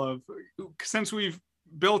reveal of, since we've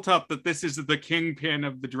built up that this is the kingpin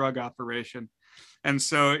of the drug operation. And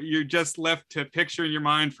so you're just left to picture in your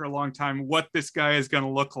mind for a long time what this guy is going to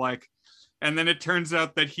look like. And then it turns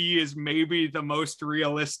out that he is maybe the most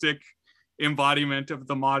realistic embodiment of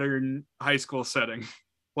the modern high school setting.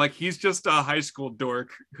 Like he's just a high school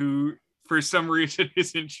dork who for some reason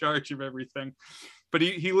is in charge of everything. But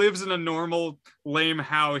he lives in a normal lame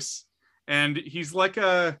house. And he's like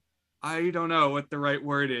I don't know what the right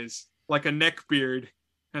word is, like a neckbeard.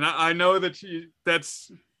 And I know that that's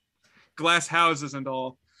glass houses and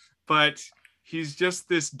all, but he's just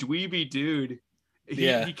this dweeby dude.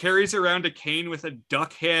 He carries around a cane with a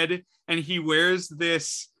duck head, and he wears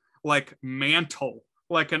this like mantle,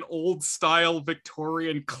 like an old style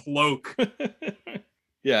Victorian cloak.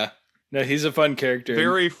 Yeah. No, he's a fun character.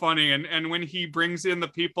 Very funny. And when he brings in the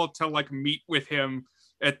people to like meet with him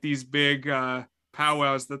at these big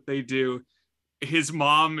powwows that they do, his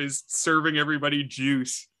mom is serving everybody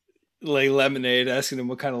juice. Like lemonade, asking them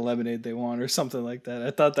what kind of lemonade they want or something like that.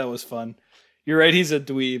 I thought that was fun. You're right, he's a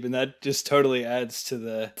dweeb, and that just totally adds to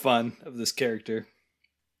the fun of this character.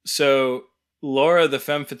 So Laura, the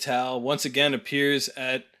femme fatale, once again appears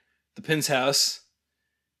at the Pin's house,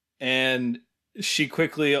 and she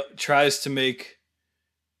quickly tries to make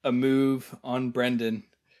a move on Brendan.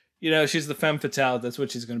 You know, she's the femme fatale. That's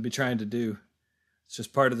what she's going to be trying to do. It's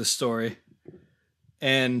just part of the story.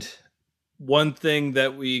 And one thing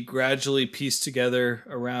that we gradually piece together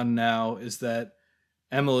around now is that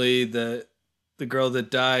Emily, the girl that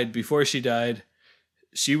died, before she died,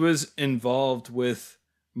 she was involved with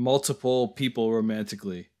multiple people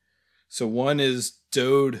romantically. So one is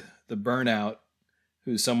Dode, the burnout,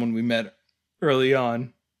 who's someone we met early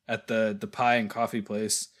on at the pie and coffee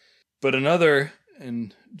place. But another,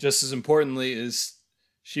 and just as importantly, is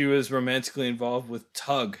she was romantically involved with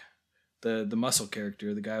Tug, the muscle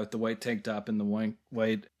character, the guy with the white tank top and the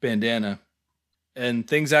white bandana. And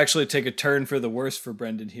things actually take a turn for the worse for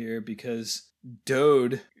Brendan here, because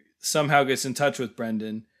Dode somehow gets in touch with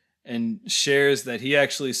Brendan and shares that he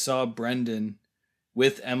actually saw Brendan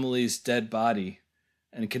with Emily's dead body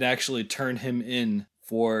and can actually turn him in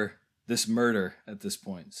for this murder at this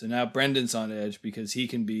point. So now Brendan's on edge because he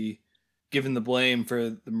can be given the blame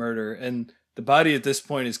for the murder, and the body at this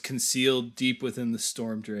point is concealed deep within the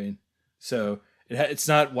storm drain. So it's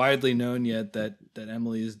not widely known yet that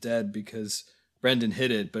Emily is dead because Brendan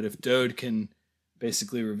hid it. But if Dode can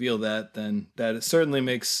basically reveal that, then that certainly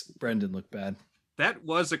makes Brendan look bad. That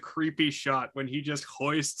was a creepy shot when he just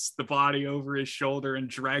hoists the body over his shoulder and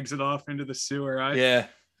drags it off into the sewer.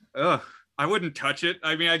 I wouldn't touch it.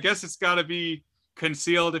 I mean, I guess it's got to be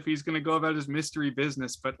concealed if he's going to go about his mystery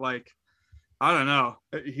business, but like, I don't know.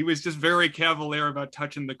 He was just very cavalier about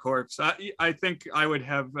touching the corpse. I think I would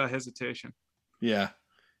have hesitation. Yeah.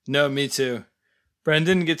 No, me too.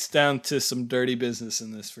 Brendan gets down to some dirty business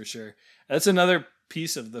in this for sure. That's another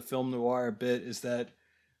piece of the film noir bit, is that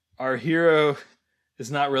our hero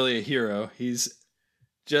is not really a hero. He's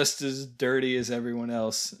just as dirty as everyone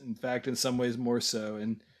else. In fact, in some ways more so.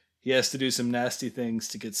 And he has to do some nasty things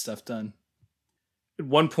to get stuff done. At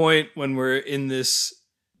one point, when we're in this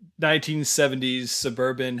 1970s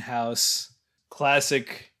suburban house,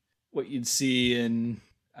 classic, what you'd see in,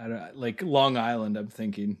 I don't know, like Long Island, I'm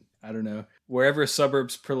thinking. I don't know. Wherever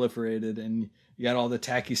suburbs proliferated and you got all the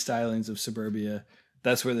tacky stylings of suburbia,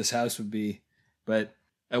 that's where this house would be. But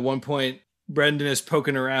at one point, Brendan is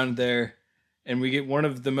poking around there, and we get one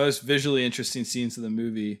of the most visually interesting scenes of the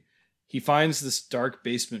movie. He finds this dark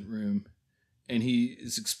basement room, and he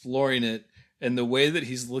is exploring it. And the way that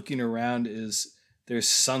he's looking around is there's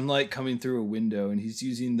sunlight coming through a window, and he's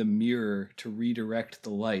using the mirror to redirect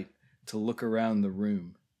the light to look around the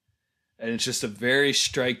room. And it's just a very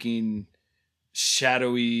striking,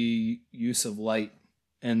 shadowy use of light.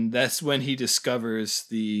 And that's when he discovers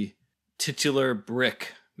the titular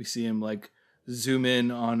brick. We see him like zoom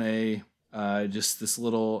in on a just this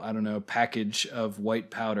little, I don't know, package of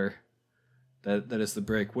white powder that is the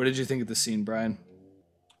brick. What did you think of the scene, Brian?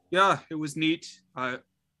 Yeah, it was neat. I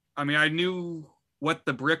mean, I knew what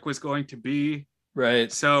the brick was going to be.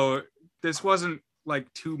 Right. So this wasn't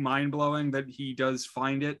like too mind blowing that he does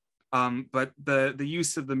find it. But the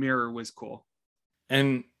use of the mirror was cool.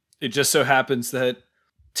 And it just so happens that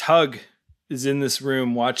Tug is in this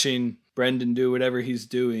room watching Brendan do whatever he's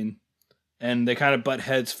doing. And they kind of butt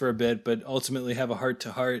heads for a bit, but ultimately have a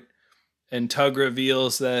heart-to-heart. And Tug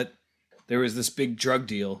reveals that there was this big drug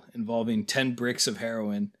deal involving 10 bricks of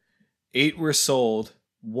heroin. 8 were sold.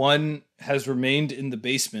 1 has remained in the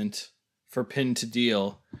basement for Pin to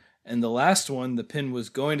deal. And the last one, the Pin was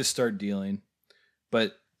going to start dealing,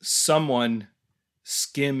 but someone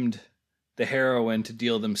skimmed the heroin to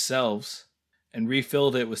deal themselves and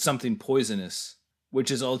refilled it with something poisonous, which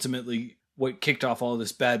is ultimately what kicked off all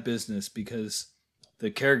this bad business, because the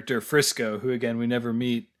character Frisco, who again we never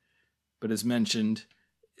meet but is mentioned,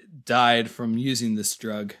 died from using this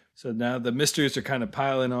drug. So now the mysteries are kind of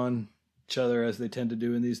piling on each other, as they tend to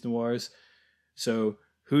do in these noirs. So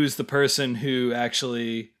who's the person who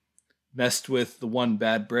actually messed with the one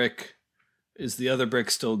bad brick? Is the other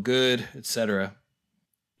brick still good, etc.?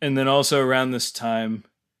 And then also around this time,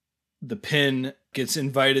 the Pin gets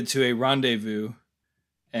invited to a rendezvous,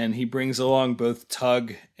 and he brings along both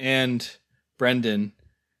Tug and Brendan,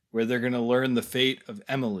 where they're going to learn the fate of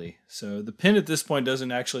Emily. So the Pin at this point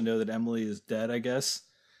doesn't actually know that Emily is dead, I guess.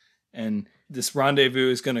 And this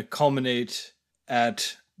rendezvous is going to culminate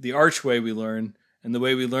at the archway, we learn. And the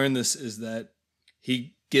way we learn this is that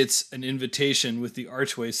he gets an invitation with the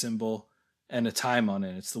archway symbol and a time on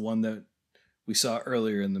it. It's the one that we saw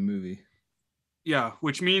earlier in the movie. Yeah,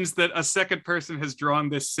 which means that a second person has drawn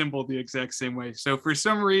this symbol the exact same way. So for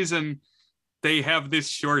some reason, they have this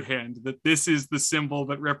shorthand that this is the symbol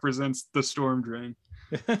that represents the storm drain.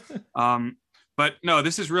 But no,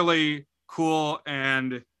 this is really cool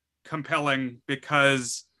and compelling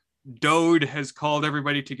because Dode has called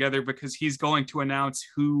everybody together because he's going to announce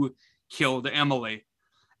who killed Emily.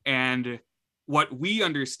 And what we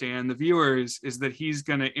understand, the viewers, is that he's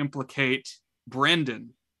going to implicate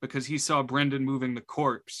Brendan because he saw Brendan moving the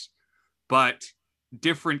corpse. But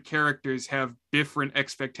different characters have different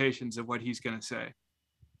expectations of what he's going to say.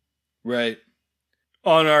 Right.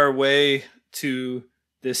 On our way to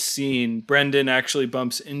this scene, Brendan actually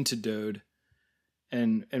bumps into Dode.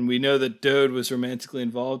 And we know that Dode was romantically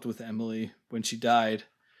involved with Emily when she died.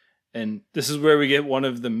 And this is where we get one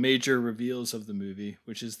of the major reveals of the movie,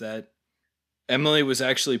 which is that Emily was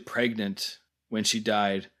actually pregnant when she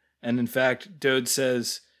died. And in fact, Dode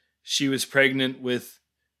says she was pregnant with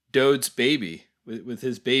Dode's baby, with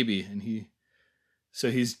his baby. And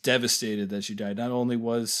he's devastated that she died. Not only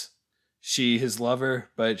was she his lover,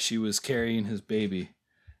 but she was carrying his baby.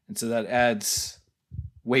 And so that adds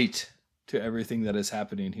weight to everything that is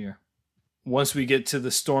happening here. Once we get to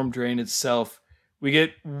the storm drain itself, we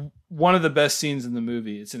get one of the best scenes in the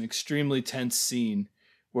movie. It's an extremely tense scene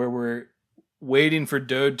where we're waiting for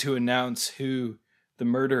Dode to announce who the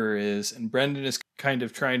murderer is, and Brendan is kind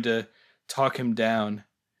of trying to talk him down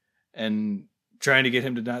and trying to get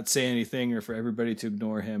him to not say anything or for everybody to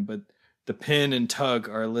ignore him. But the Pin and Tug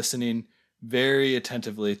are listening very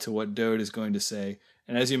attentively to what Dode is going to say.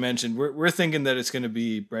 And as you mentioned, we're thinking that it's going to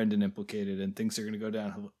be Brendan implicated and things are going to go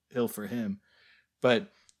downhill for him.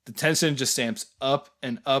 But the tension just stamps up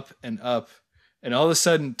and up and up And all of a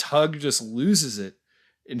sudden, Tug just loses it,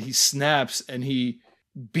 and he snaps, and he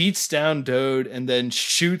beats down Dode, and then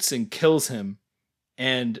shoots and kills him.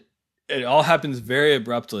 And it all happens very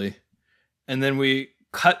abruptly. And then we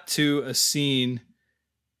cut to a scene.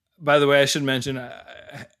 By the way, I should mention,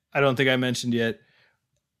 I don't think I mentioned yet,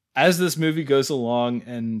 as this movie goes along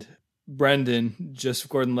and Brendan, Joseph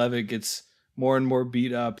Gordon-Levitt, gets more and more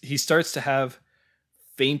beat up, he starts to have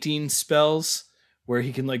fainting spells where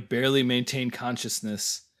he can like barely maintain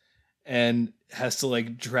consciousness and has to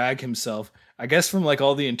like drag himself, I guess, from like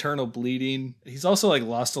all the internal bleeding. He's also like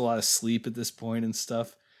lost a lot of sleep at this point and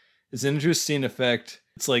stuff. It's an interesting effect.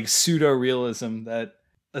 It's like pseudo realism that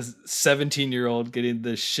a 17-year-old getting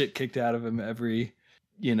the shit kicked out of him every,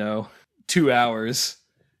 2 hours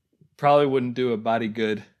probably wouldn't do a body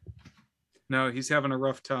good. No, he's having a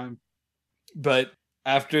rough time. But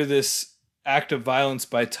after this act of violence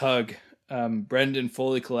by Tug, Brendan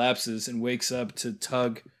fully collapses and wakes up to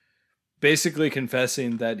Tug basically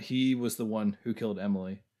confessing that he was the one who killed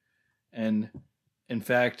Emily. And in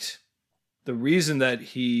fact, the reason that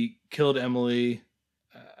he killed Emily,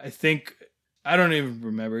 I don't even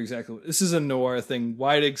remember exactly. This is a noir thing.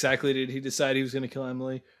 Why exactly did he decide he was going to kill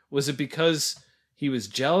Emily? Was it because he was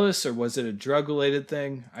jealous, or was it a drug-related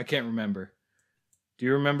thing? I can't remember. Do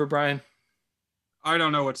you remember, Brian? I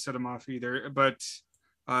don't know what set him off either, but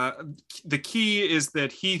the key is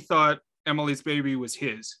that he thought Emily's baby was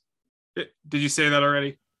his. Did you say that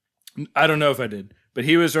already? I don't know if I did, but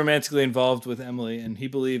he was romantically involved with Emily, and he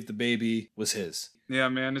believed the baby was his. Yeah,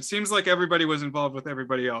 man. It seems like everybody was involved with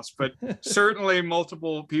everybody else, but certainly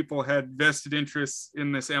multiple people had vested interests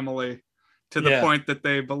in this Emily to the point that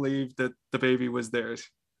they believed that the baby was theirs.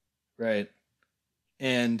 Right.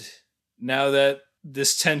 And now that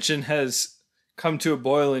this tension has come to a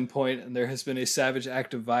boiling point and there has been a savage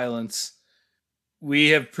act of violence, we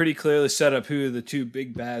have pretty clearly set up who the two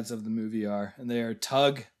big bads of the movie are, and they are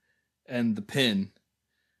Tug and the Pin.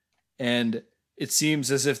 And it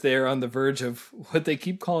seems as if they are on the verge of what they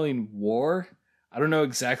keep calling war. I don't know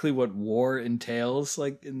exactly what war entails,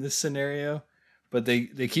 like in this scenario, but they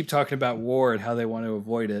keep talking about war and how they want to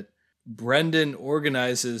avoid it. Brendan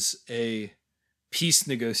organizes a peace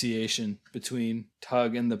negotiation between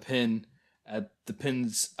Tug and the Pin at the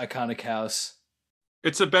Pin's iconic house.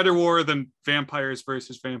 It's a better war than vampires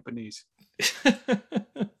versus Vampanese.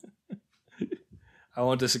 I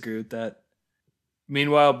won't disagree with that.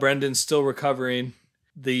 Meanwhile, Brendan's still recovering.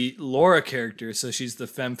 The Laura character, so she's the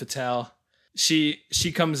femme fatale, she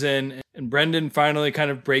comes in, and Brendan finally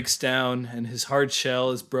kind of breaks down, and his hard shell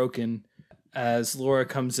is broken as Laura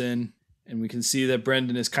comes in, and we can see that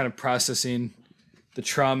Brendan is kind of processing the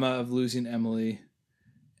trauma of losing Emily,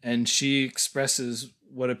 and she expresses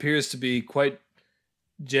what appears to be quite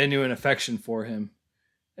genuine affection for him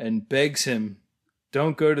and begs him,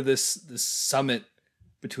 don't go to this summit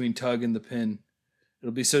between Tug and the Pin.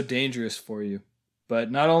 It'll be so dangerous for you.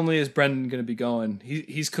 But not only is Brendan going to be going,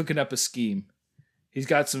 he's cooking up a scheme. He's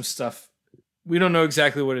got some stuff. We don't know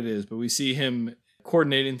exactly what it is, but we see him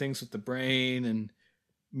coordinating things with the brain and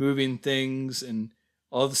moving things. And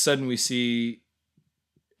all of a sudden we see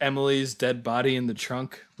Emily's dead body in the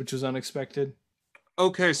trunk, which was unexpected.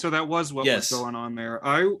 Okay, so that was what was going on there.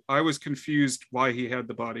 I was confused why he had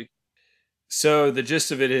the body. So the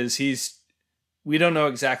gist of it is we don't know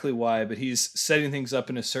exactly why, but he's setting things up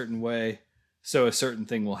in a certain way so a certain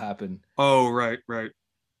thing will happen. Oh, right.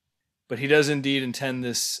 But he does indeed intend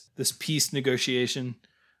this peace negotiation,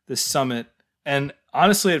 this summit. And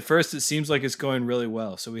honestly, at first, it seems like it's going really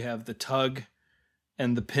well. So we have the Tug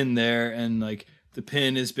and the Pin there, and like the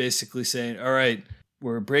Pin is basically saying, all right,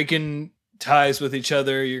 we're breaking ties with each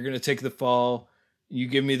other. You're going to take the fall. You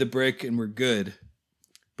give me the brick and we're good.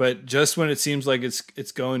 But just when it seems like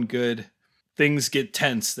it's going good, things get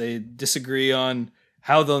tense. They disagree on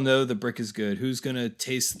how they'll know the brick is good. Who's going to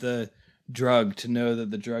taste the drug to know that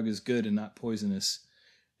the drug is good and not poisonous?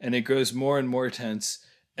 And it grows more and more tense.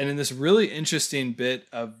 And in this really interesting bit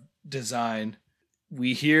of design,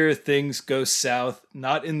 we hear things go south,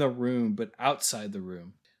 not in the room, but outside the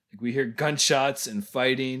room. Like we hear gunshots and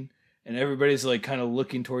fighting, and everybody's like kind of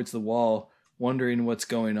looking towards the wall, wondering what's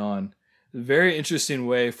going on. A very interesting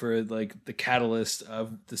way for like the catalyst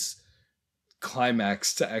of this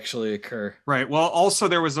climax to actually occur. Right. Well, also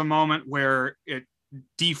there was a moment where it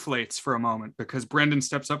deflates for a moment because Brendan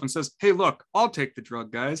steps up and says, hey, look, I'll take the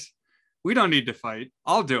drug, guys. We don't need to fight.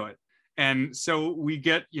 I'll do it. And so we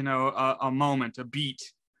get, a moment, a beat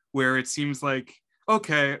where it seems like,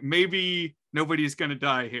 okay, maybe nobody's going to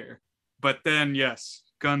die here. But then, yes,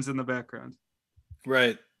 guns in the background.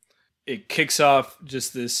 Right. It kicks off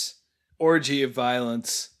just this orgy of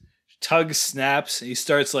violence. Tug snaps. He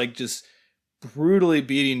starts like just brutally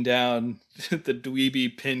beating down the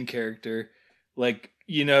dweeby Pin character. Like,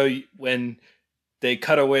 when they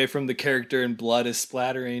cut away from the character and blood is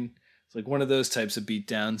splattering. It's like one of those types of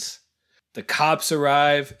beatdowns. The cops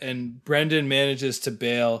arrive and Brendan manages to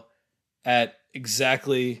bail at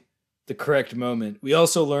exactly the correct moment. We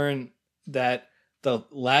also learn that the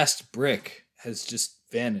last brick has just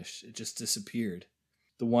vanished. It just disappeared.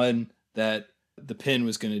 The one that the Pin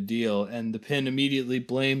was going to deal. And the Pin immediately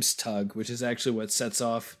blames Tug, which is actually what sets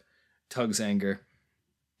off Tug's anger.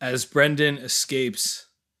 As Brendan escapes,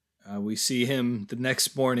 we see him the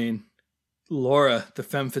next morning. Laura, the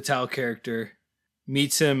femme fatale character,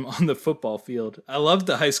 meets him on the football field. I love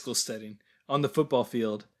the high school setting, on the football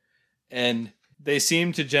field. And they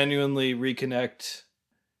seem to genuinely reconnect.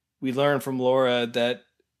 We learn from Laura that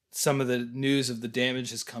some of the news of the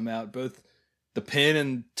damage has come out. Both the Pin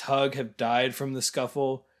and Tug have died from the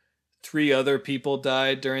scuffle. 3 other people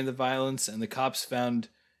died during the violence, and the cops found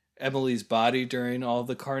Emily's body during all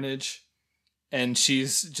the carnage. And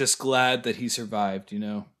she's just glad that he survived,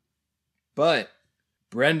 But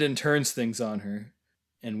Brendan turns things on her,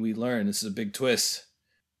 and we learn, this is a big twist,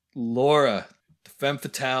 Laura, the femme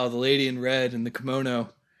fatale, the lady in red in the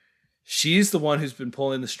kimono, she's the one who's been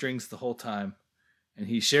pulling the strings the whole time. And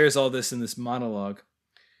he shares all this in this monologue.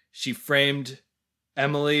 She framed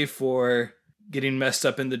Emily for getting messed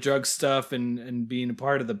up in the drug stuff and being a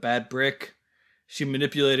part of the bad brick. She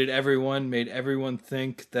manipulated everyone, made everyone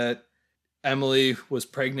think that Emily was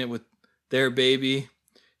pregnant with their baby.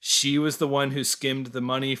 She was the one who skimmed the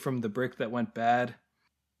money from the brick that went bad.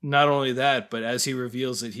 Not only that, but as he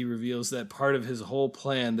reveals it, he reveals that part of his whole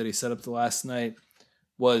plan that he set up the last night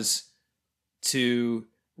was to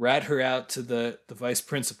rat her out to the vice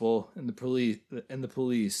principal and the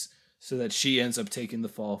police so that she ends up taking the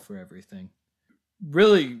fall for everything.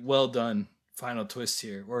 Really well done final twist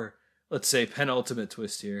here, or let's say penultimate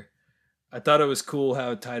twist here. I thought it was cool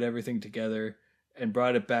how it tied everything together and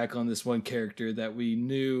brought it back on this one character that we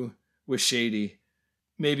knew was shady.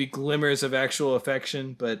 Maybe glimmers of actual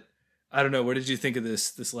affection, but I don't know. What did you think of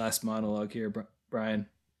this last monologue here, Brian?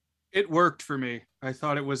 It worked for me. I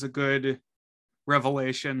thought it was a good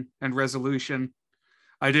revelation and resolution.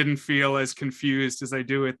 I didn't feel as confused as I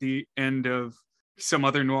do at the end of some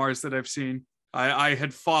other noirs that I've seen. I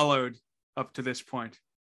had followed up to this point.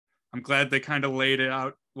 I'm glad they kind of laid it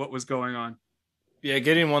out what was going on. Yeah,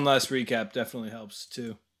 getting one last recap definitely helps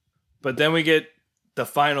too. But then we get the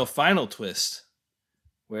final twist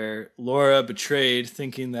where Laura, betrayed,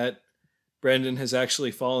 thinking that Brendan has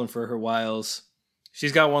actually fallen for her wiles,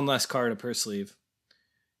 she's got one last card up her sleeve.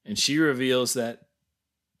 And she reveals that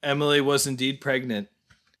Emily was indeed pregnant,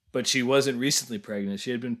 but she wasn't recently pregnant.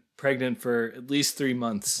 She had been pregnant for at least 3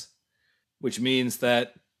 months, which means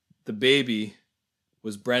that the baby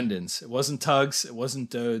was Brendan's. It wasn't Tug's. It wasn't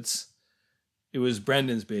Dode's. It was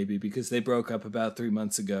Brendan's baby because they broke up about 3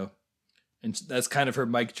 months ago. And that's kind of her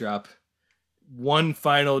mic drop. One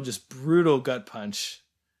final, just brutal gut punch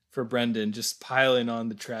for Brendan, just piling on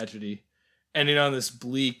the tragedy, ending on this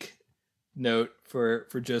bleak note for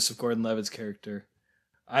Joseph Gordon-Levitt's character.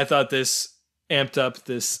 I thought this amped up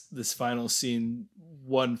this final scene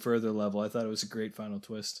one further level. I thought it was a great final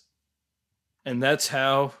twist. And that's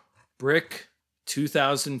how Brick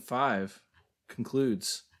 2005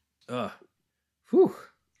 concludes. Whew.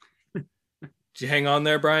 Did you hang on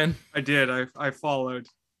there, Brian? I did. I followed.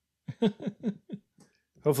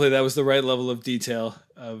 Hopefully that was the right level of detail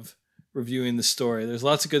of reviewing the story. There's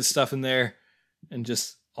lots of good stuff in there and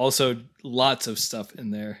just also lots of stuff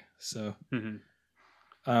in there. So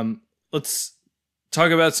let's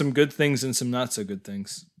talk about some good things and some not so good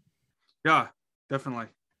things. Yeah, definitely.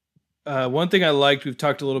 One thing I liked, we've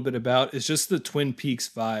talked a little bit about, is just the Twin Peaks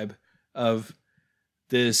vibe of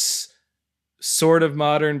this sort of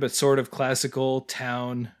modern but sort of classical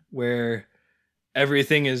town where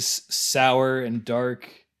everything is sour and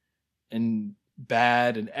dark and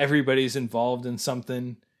bad and everybody's involved in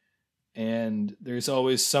something. And there's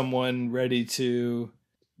always someone ready to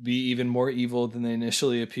be even more evil than they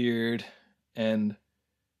initially appeared. And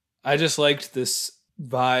I just liked this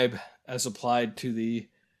vibe as applied to the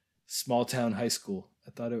small town high school.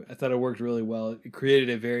 I thought it worked really well. It created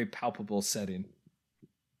a very palpable setting.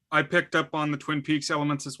 I picked up on the Twin Peaks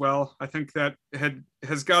elements as well. I think that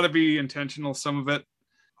has got to be intentional, some of it.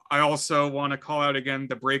 I also want to call out again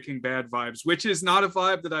the Breaking Bad vibes, which is not a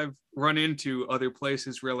vibe that I've run into other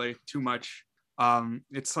places really too much.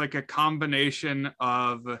 It's like a combination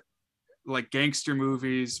of like gangster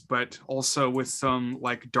movies, but also with some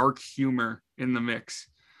like dark humor in the mix.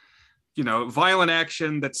 violent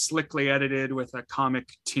action that's slickly edited with a comic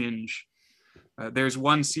tinge. There's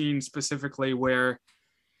one scene specifically where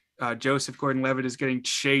Joseph Gordon-Levitt is getting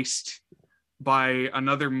chased by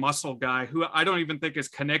another muscle guy who I don't even think is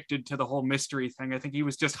connected to the whole mystery thing. I think he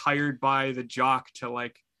was just hired by the jock to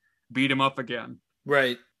like beat him up again.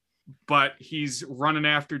 Right. But he's running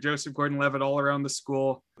after Joseph Gordon-Levitt all around the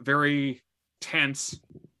school. Very tense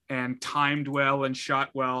and timed well and shot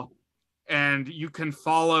well. And you can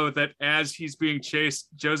follow that as he's being chased,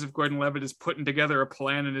 Joseph Gordon-Levitt is putting together a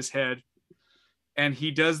plan in his head. And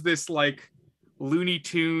he does this like Looney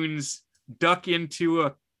Tunes duck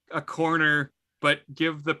into a corner, but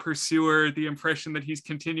give the pursuer the impression that he's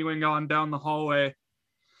continuing on down the hallway.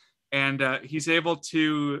 And he's able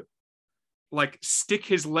to like stick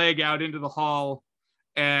his leg out into the hall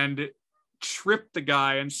and trip the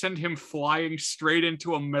guy and send him flying straight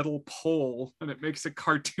into a metal pole. And it makes a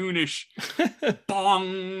cartoonish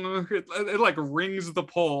bong. It like rings the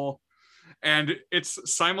pole. And it's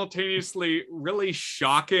simultaneously really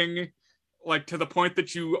shocking, like to the point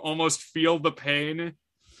that you almost feel the pain,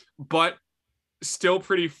 but still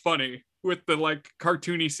pretty funny with the like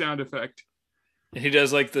cartoony sound effect. And he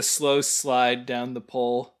does like the slow slide down the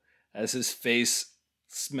pole as his face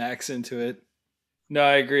smacks into it. No,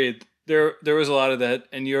 I agree. There was a lot of that.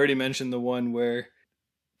 And you already mentioned the one where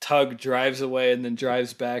Tug drives away and then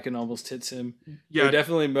drives back and almost hits him. Yeah. There are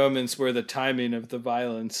definitely moments where the timing of the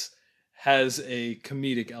violence has a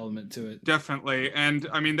comedic element to it. Definitely. And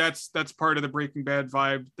I mean, that's part of the Breaking Bad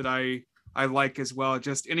vibe that I like as well.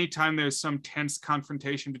 Just anytime there's some tense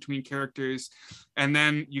confrontation between characters and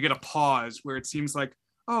then you get a pause where it seems like,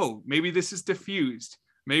 oh, maybe this is diffused.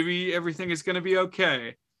 Maybe everything is going to be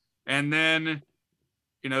okay. And then,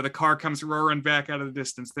 the car comes roaring back out of the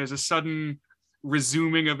distance. There's a sudden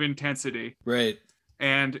resuming of intensity. Right.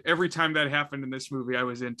 And every time that happened in this movie, I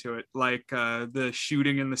was into it. Like the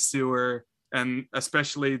shooting in the sewer, and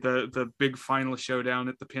especially the big final showdown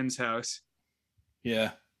at the Pin's house.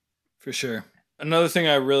 Yeah, for sure. Another thing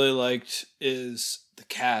I really liked is the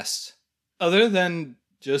cast. Other than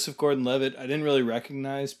Joseph Gordon-Levitt, I didn't really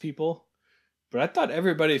recognize people, but I thought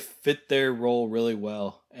everybody fit their role really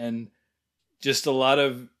well. And just a lot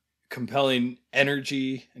of compelling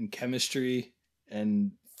energy and chemistry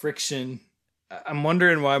and friction. I'm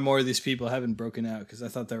wondering why more of these people haven't broken out, because I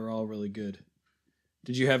thought they were all really good.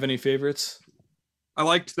 Did you have any favorites? I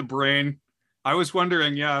liked the Brain. I was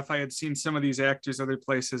wondering, if I had seen some of these actors other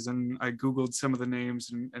places, and I Googled some of the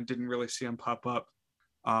names and didn't really see them pop up.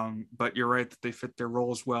 But you're right that they fit their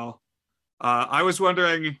roles well. I was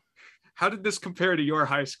wondering, how did this compare to your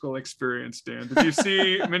high school experience, Dan? Did you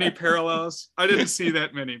see many parallels? I didn't see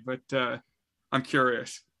that many, but I'm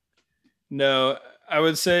curious. No, I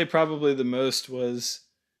would say probably the most was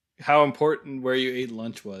how important where you ate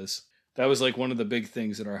lunch was. That was like one of the big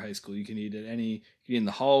things at our high school. You can eat you can eat in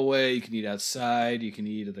the hallway, you can eat outside, you can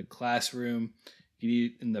eat at the classroom, you can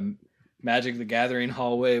eat in the Magic the Gathering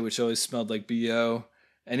hallway, which always smelled like BO.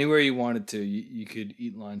 Anywhere you wanted to, you could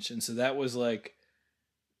eat lunch. And so that was like,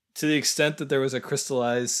 to the extent that there was a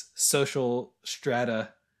crystallized social strata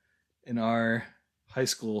in our high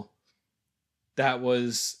school, that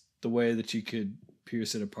was the way that you could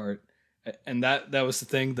pierce it apart. And that was the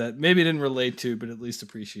thing that maybe didn't relate to, but at least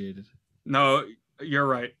appreciated. No, you're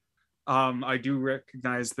right. I do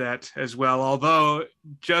recognize that as well. Although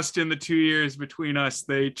just in the 2 years between us,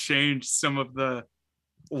 they changed some of the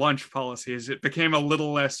lunch policies. It became a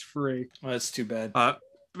little less free. Well, that's too bad.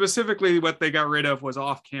 Specifically, what they got rid of was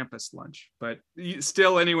off-campus lunch, but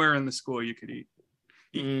still anywhere in the school you could eat,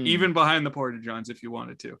 even behind the Porta-Johns if you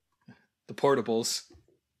wanted to. The portables.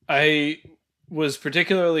 I was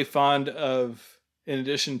particularly fond of, in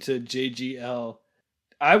addition to JGL,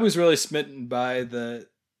 I was really smitten by the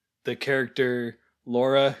character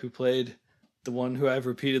Laura, who played the one who I've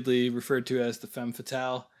repeatedly referred to as the femme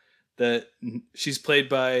fatale. That she's played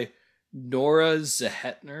by Nora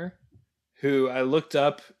Zehetner, who I looked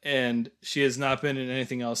up, and she has not been in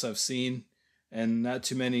anything else I've seen, and not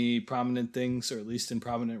too many prominent things, or at least in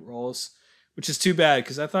prominent roles, which is too bad,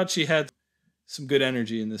 because I thought she had some good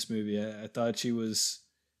energy in this movie. I thought she was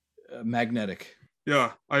magnetic.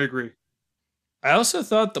 Yeah, I agree. I also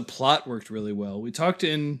thought the plot worked really well. We talked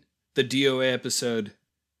in the DOA episode,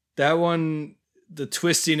 that one, the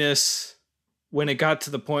twistiness, when it got to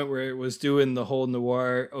the point where it was doing the whole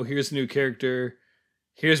noir, oh, here's a new character,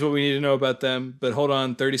 here's what we need to know about them, but hold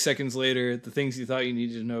on, 30 seconds later, the things you thought you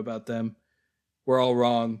needed to know about them were all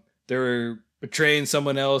wrong. They were betraying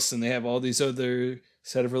someone else, and they have all these other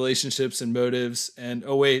set of relationships and motives, and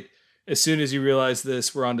oh wait, as soon as you realize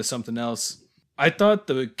this, we're on to something else. I thought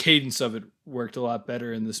the cadence of it worked a lot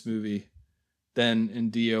better in this movie than in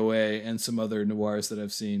DOA and some other noirs that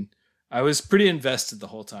I've seen. I was pretty invested the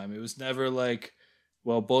whole time. It was never like,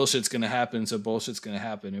 well, bullshit's going to happen, so bullshit's going to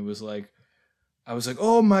happen. It was like, I was like,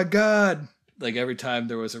 oh my God. Like every time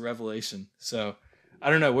there was a revelation. So I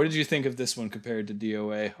don't know. What did you think of this one compared to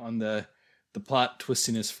DOA on the plot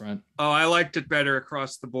twistiness front? Oh, I liked it better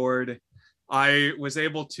across the board. I was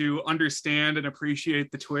able to understand and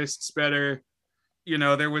appreciate the twists better. You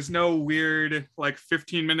know, there was no weird like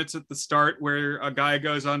 15 minutes at the start where a guy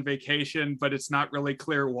goes on vacation, but it's not really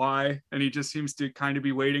clear why. And he just seems to kind of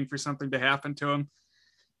be waiting for something to happen to him.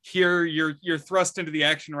 Here, you're thrust into the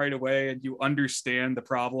action right away and you understand the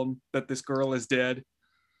problem that this girl is dead.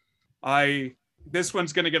 This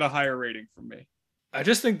one's going to get a higher rating from me. I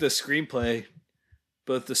just think the screenplay,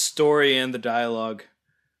 both the story and the dialogue,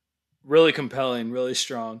 really compelling, really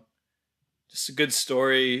strong. Just a good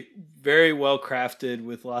story, very well crafted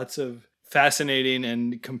with lots of fascinating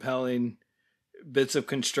and compelling bits of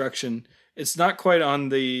construction. It's not quite on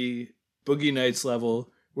the Boogie Nights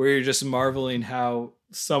level where you're just marveling how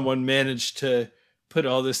someone managed to put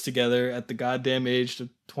all this together at the goddamn age of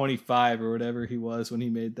 25 or whatever he was when he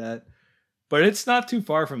made that. But it's not too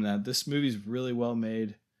far from that. This movie's really well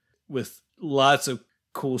made with lots of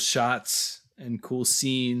cool shots and cool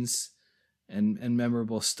scenes and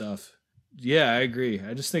memorable stuff. Yeah, I agree.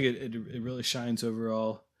 I just think it really shines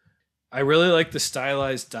overall. I really like the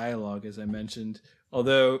stylized dialogue, as I mentioned.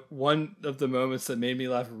 Although one of the moments that made me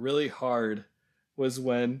laugh really hard was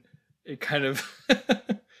when it kind of...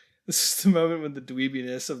 This is the moment when the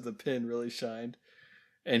dweebiness of the pin really shined.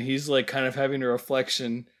 And he's like kind of having a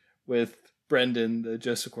reflection with Brendan, the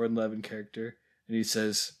Joseph Gordon-Levitt character. And he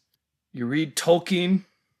says, "You read Tolkien?"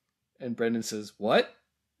 And Brendan says, "What?"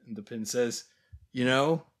 And the pin says, "You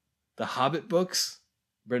know, the Hobbit books?"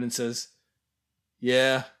 Brendan says,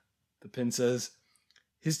 "Yeah." The pin says,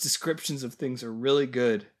 "His descriptions of things are really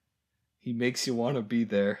good. He makes you want to be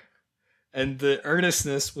there." And the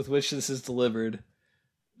earnestness with which this is delivered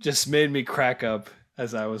just made me crack up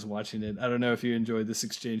as I was watching it. I don't know if you enjoyed this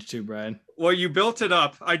exchange too, Brian. Well, you built it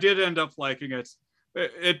up. I did end up liking it.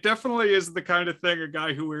 It definitely is the kind of thing a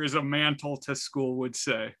guy who wears a mantle to school would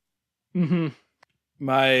say. Mm-hmm.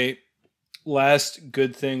 My last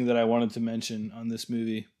good thing that I wanted to mention on this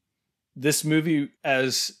movie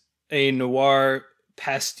as a noir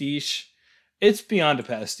pastiche, it's beyond a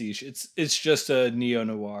pastiche. It's just a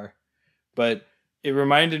neo-noir. But it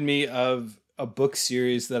reminded me of a book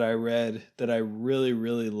series that I read that I really,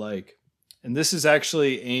 really like. And this is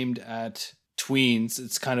actually aimed at tweens.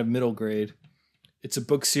 It's kind of middle grade. It's a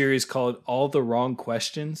book series called All the Wrong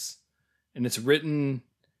Questions. And it's written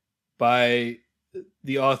by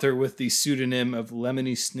the author with the pseudonym of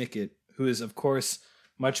Lemony Snicket, who is, of course,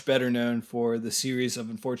 much better known for the series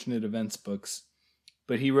of Unfortunate Events books.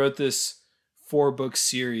 But he wrote this 4-book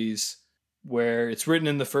series where it's written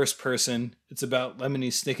in the first person. It's about Lemony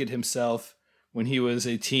Snicket himself when he was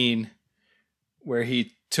a teen, where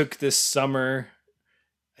he took this summer,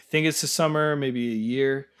 I think it's a summer, maybe a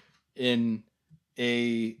year, in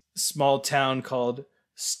a small town called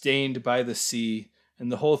Stained by the Sea. And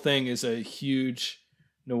the whole thing is a huge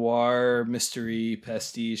noir mystery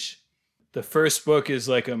pastiche. The first book is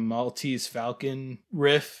like a Maltese Falcon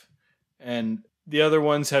riff, and the other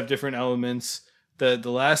ones have different elements. The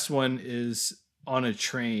last one is on a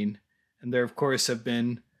train, and there, of course, have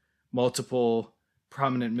been multiple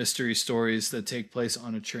prominent mystery stories that take place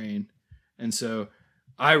on a train. And so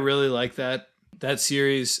I really like that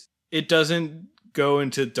series. It doesn't go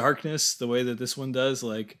into darkness the way that this one does.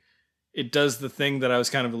 Like, it does the thing that I was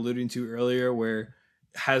kind of alluding to earlier, where it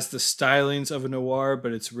has the stylings of a noir,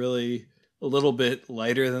 but it's really a little bit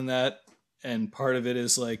lighter than that. And part of it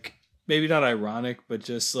is like, maybe not ironic, but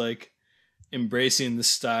just like embracing the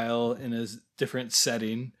style in a different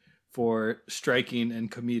setting for striking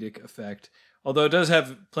and comedic effect. Although it does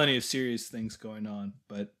have plenty of serious things going on.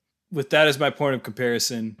 But with that as my point of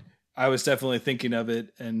comparison, I was definitely thinking of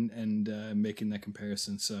it and making that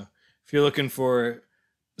comparison. So if you're looking for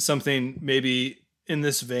something maybe in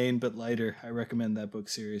this vein but lighter, I recommend that book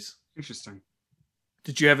series. Interesting.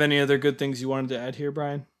 Did you have any other good things you wanted to add here,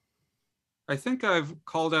 Brian? I think I've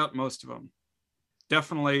called out most of them.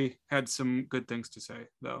 Definitely had some good things to say,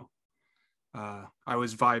 though. I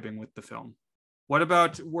was vibing with the film. What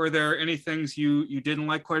about, were there any things you didn't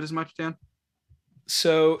like quite as much, Dan?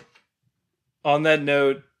 So, on that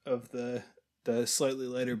note of the slightly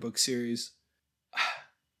lighter book series,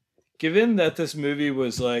 given that this movie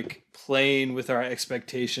was like playing with our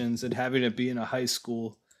expectations and having it be in a high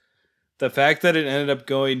school, the fact that it ended up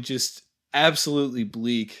going just absolutely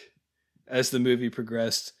bleak as the movie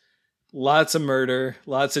progressed. Lots of murder,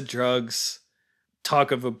 lots of drugs,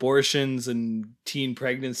 talk of abortions and teen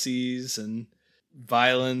pregnancies and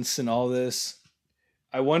violence and all this.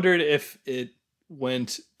 I wondered if it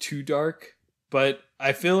went too dark, but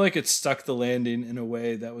I feel like it stuck the landing in a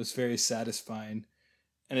way that was very satisfying,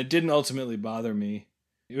 and it didn't ultimately bother me.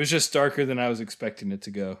 It was just darker than I was expecting it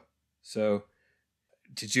to go. So,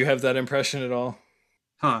 did you have that impression at all?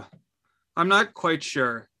 Huh. I'm not quite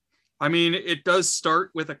sure. I mean, it does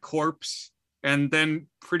start with a corpse, and then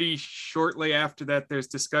pretty shortly after that, there's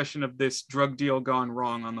discussion of this drug deal gone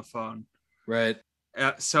wrong on the phone. Right.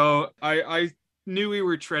 So I knew we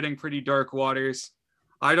were treading pretty dark waters.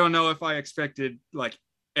 I don't know if I expected like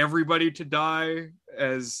everybody to die,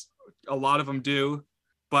 as a lot of them do,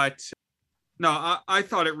 but no, I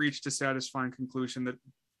thought it reached a satisfying conclusion that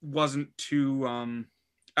wasn't too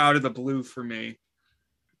out of the blue for me.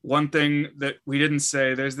 One thing that we didn't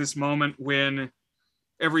say, there's this moment when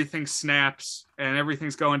everything snaps and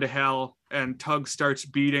everything's going to hell and Tug starts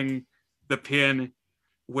beating the pin,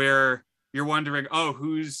 where you're wondering, oh,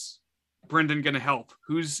 who's Brendan going to help?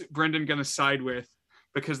 Who's Brendan going to side with?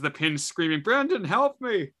 Because the pin's screaming, Brendan, help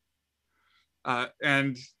me.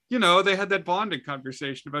 And, you know, they had that bonding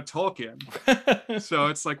conversation about Tolkien. So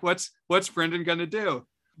it's like, what's Brendan going to do?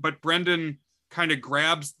 But Brendan kind of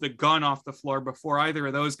grabs the gun off the floor before either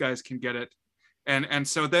of those guys can get it. And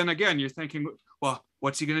so then again, you're thinking, well,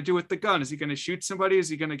 what's he going to do with the gun? Is he going to shoot somebody? Is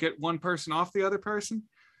he going to get one person off the other person?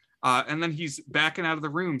 And then he's backing out of the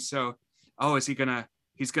room. So, he's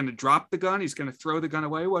going to drop the gun. He's going to throw the gun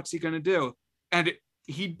away. What's he going to do? And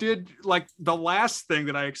he did like the last thing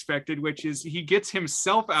that I expected, which is he gets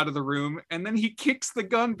himself out of the room and then he kicks the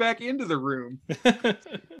gun back into the room.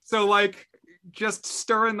 So like just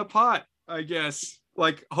stirring the pot, I guess,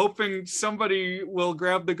 like hoping somebody will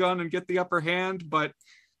grab the gun and get the upper hand, but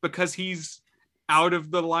because he's out of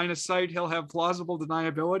the line of sight, he'll have plausible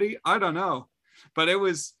deniability. I don't know. But it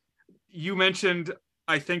was, you mentioned,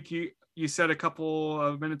 I think you said a couple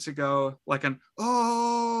of minutes ago, like an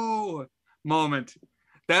oh moment.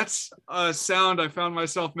 That's a sound I found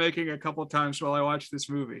myself making a couple of times while I watched this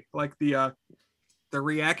movie. Like the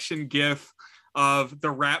reaction gif of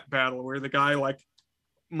the rap battle where the guy like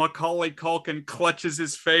Macaulay Culkin clutches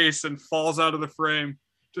his face and falls out of the frame,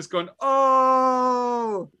 just going,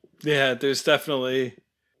 oh. Yeah, there's definitely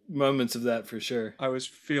moments of that for sure. I was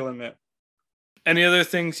feeling that. Any other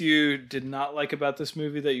things you did not like about this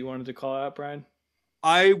movie that you wanted to call out, Brian?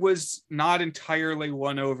 I was not entirely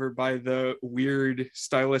won over by the weird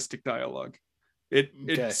stylistic dialogue.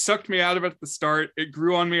 It sucked me out of it at the start. It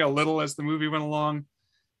grew on me a little as the movie went along,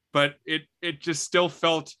 but it just still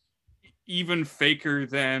felt even faker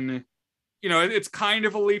than, you know, it's kind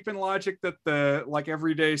of a leap in logic that the like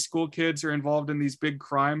everyday school kids are involved in these big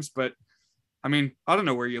crimes, but I mean, I don't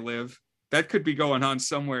know where you live. That could be going on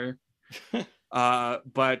somewhere.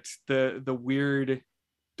 But the weird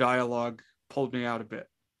dialogue pulled me out a bit.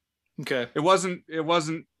 Okay. It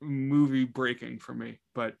wasn't movie breaking for me,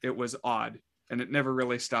 but it was odd, and it never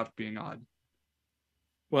really stopped being odd.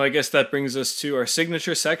 Well, I guess that brings us to our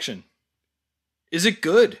signature section. Is it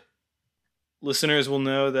good? Listeners will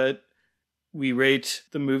know that we rate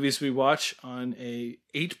the movies we watch on a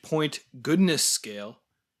 8-point goodness scale,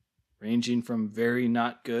 ranging from very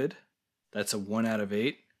not good, that's a 1 out of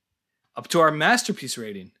 8, up to our masterpiece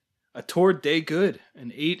rating, a toward day good,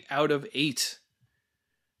 an 8 out of 8.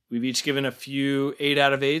 We've each given a few 8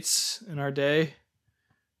 out of 8s in our day.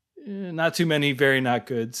 Not too many very not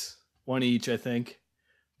goods. One each, I think.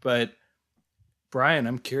 But, Brian,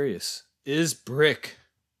 I'm curious. Is Brick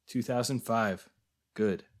 2005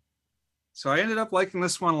 good? So I ended up liking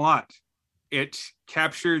this one a lot. It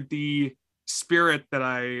captured the spirit that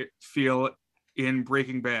I feel in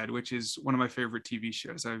Breaking Bad, which is one of my favorite TV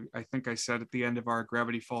shows. I think I said at the end of our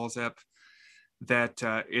Gravity Falls ep that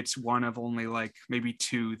it's one of only like maybe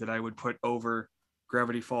 2 that I would put over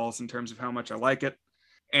Gravity Falls in terms of how much I like it.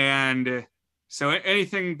 And so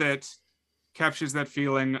anything that captures that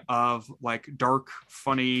feeling of like dark,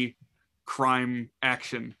 funny crime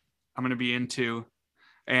action, I'm going to be into.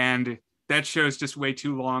 And that show's just way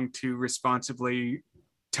too long to responsibly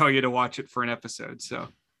tell you to watch it for an episode. So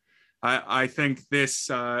I think this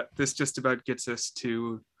just about gets us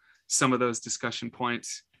to some of those discussion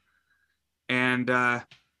points. And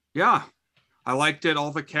yeah, I liked it.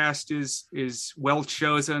 All the cast is well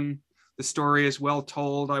chosen. The story is well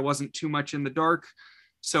told. I wasn't too much in the dark.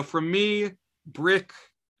 So for me, Brick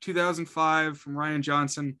 2005 from Rian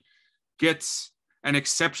Johnson gets an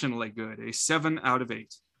exceptionally good, a 7 out of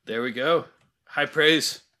 8. There we go. High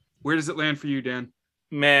praise. Where does it land for you, Dan?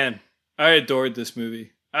 Man, I adored this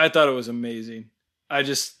movie. I thought it was amazing. I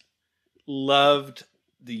just loved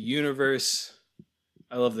the universe.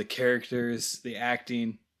 I love the characters, the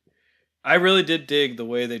acting. I really did dig the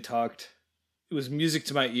way they talked. It was music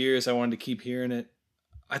to my ears. I wanted to keep hearing it.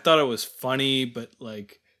 I thought it was funny, but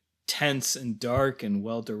like tense and dark and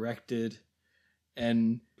well directed,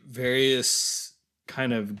 and various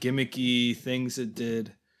kind of gimmicky things it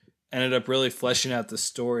did ended up really fleshing out the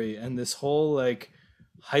story. And this whole like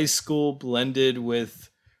high school blended with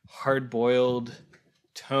hard boiled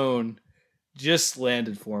tone just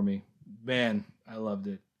landed for me. Man, I loved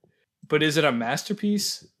it. But is it a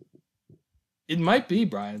masterpiece? It might be,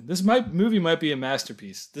 Brian. Movie might be a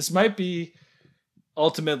masterpiece. This might be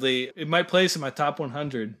ultimately, it might place in my top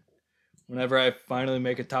 100 whenever I finally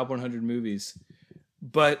make a top 100 movies.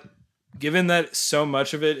 But given that so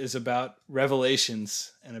much of it is about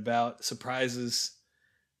revelations and about surprises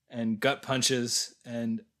and gut punches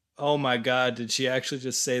and oh my God, did she actually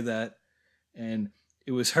just say that? And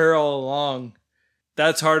it was her all along.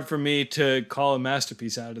 That's hard for me to call a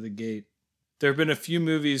masterpiece out of the gate. There have been a few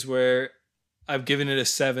movies where I've given it a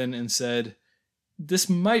 7 and said, this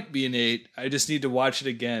might be an 8. I just need to watch it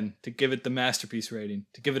again to give it the masterpiece rating,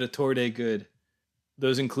 to give it a tour de good.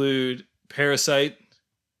 Those include Parasite,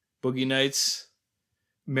 Boogie Nights,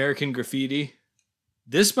 American Graffiti.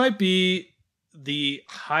 This might be the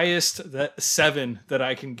highest 7 that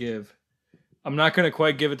I can give. I'm not going to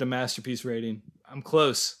quite give it the masterpiece rating. I'm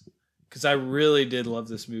close because I really did love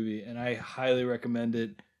this movie and I highly recommend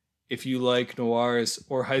it if you like noirs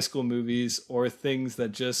or high school movies or things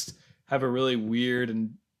that just have a really weird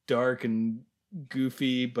and dark and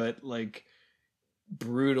goofy but like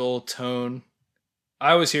brutal tone.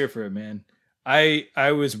 I was here for it, man. I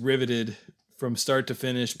was riveted from start to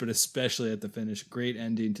finish, but especially at the finish. Great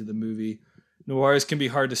ending to the movie. Noirs can be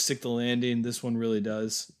hard to stick the landing. This one really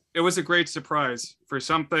does. It was a great surprise for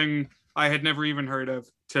something I had never even heard of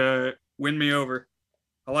to win me over.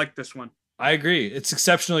 I like this one. I agree. It's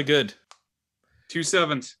exceptionally good. 2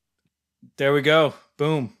 7s. There we go.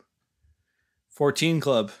 Boom. 14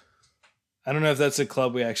 club. I don't know if that's a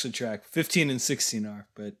club we actually track. 15 and 16 are,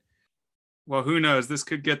 but well, who knows? This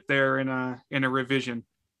could get there in a revision.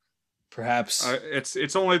 Perhaps.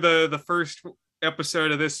 It's only the first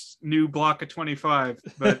episode of this new block of 25,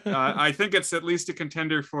 but I think it's at least a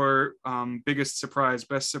contender for biggest surprise,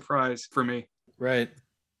 best surprise for me. Right.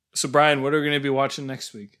 So Brian, what are we going to be watching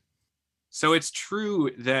next week? So it's true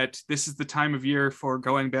that this is the time of year for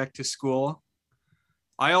going back to school.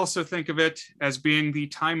 I also think of it as being the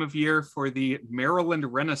time of year for the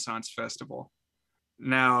Maryland Renaissance Festival.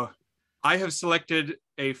 Now, I have selected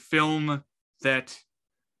a film that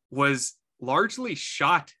was largely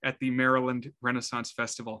shot at the Maryland Renaissance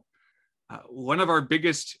Festival. One of our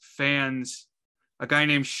biggest fans, a guy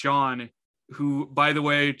named Sean, who, by the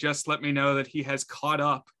way, just let me know that he has caught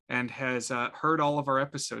up and has heard all of our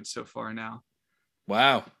episodes so far now.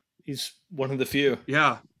 Wow. He's one of the few.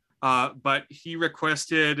 Yeah. But he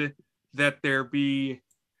requested that there be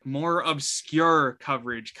more obscure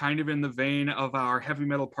coverage, kind of in the vein of our Heavy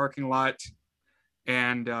Metal Parking Lot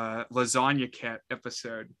and Lasagna Cat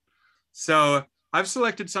episode. So I've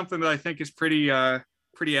selected something that I think is pretty out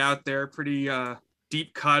there, pretty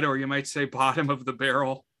deep cut, or you might say bottom of the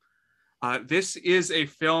barrel. This is a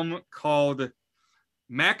film called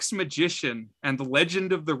Max Magician and the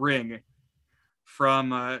Legend of the Ring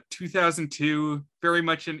from 2002. Very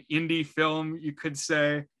much an indie film, you could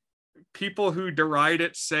say. People who deride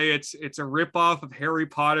it say it's a ripoff of Harry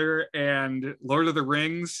Potter and Lord of the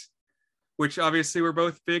Rings, which obviously were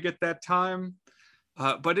both big at that time.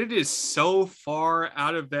 But it is so far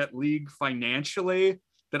out of that league financially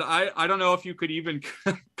that I don't know if you could even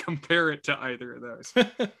compare it to either of those.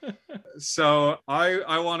 So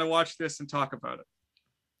I want to watch this and talk about it.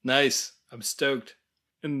 Nice. I'm stoked.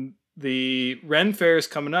 And the Ren Fair is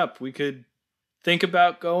coming up. We could think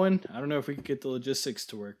about going. I don't know if we could get the logistics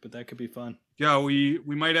to work, but that could be fun. Yeah, we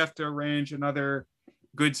might have to arrange another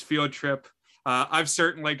goods field trip. I've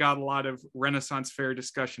certainly got a lot of Renaissance Fair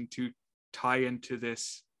discussion to tie into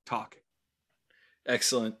this talk.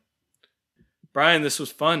 Excellent. Brian, this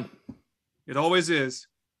was fun. It always is.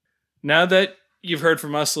 Now that you've heard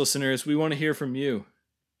from us listeners, we want to hear from you.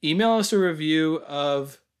 Email us a review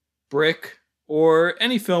of Brick or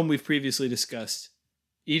any film we've previously discussed.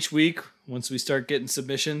 Each week, once we start getting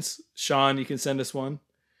submissions, Sean, you can send us one.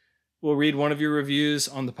 We'll read one of your reviews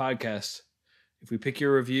on the podcast. If we pick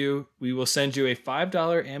your review, we will send you a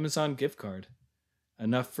 $5 Amazon gift card,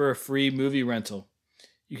 enough for a free movie rental.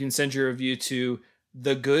 You can send your review to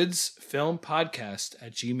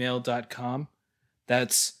thegoodsfilmpodcast@gmail.com.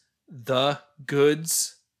 That's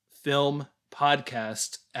thegoodsfilmpodcast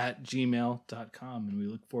podcast@gmail.com. And we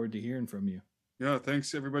look forward to hearing from you. Yeah,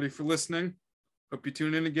 thanks everybody for listening. Hope you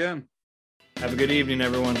tune in again. Have a good evening,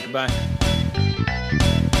 everyone. Goodbye.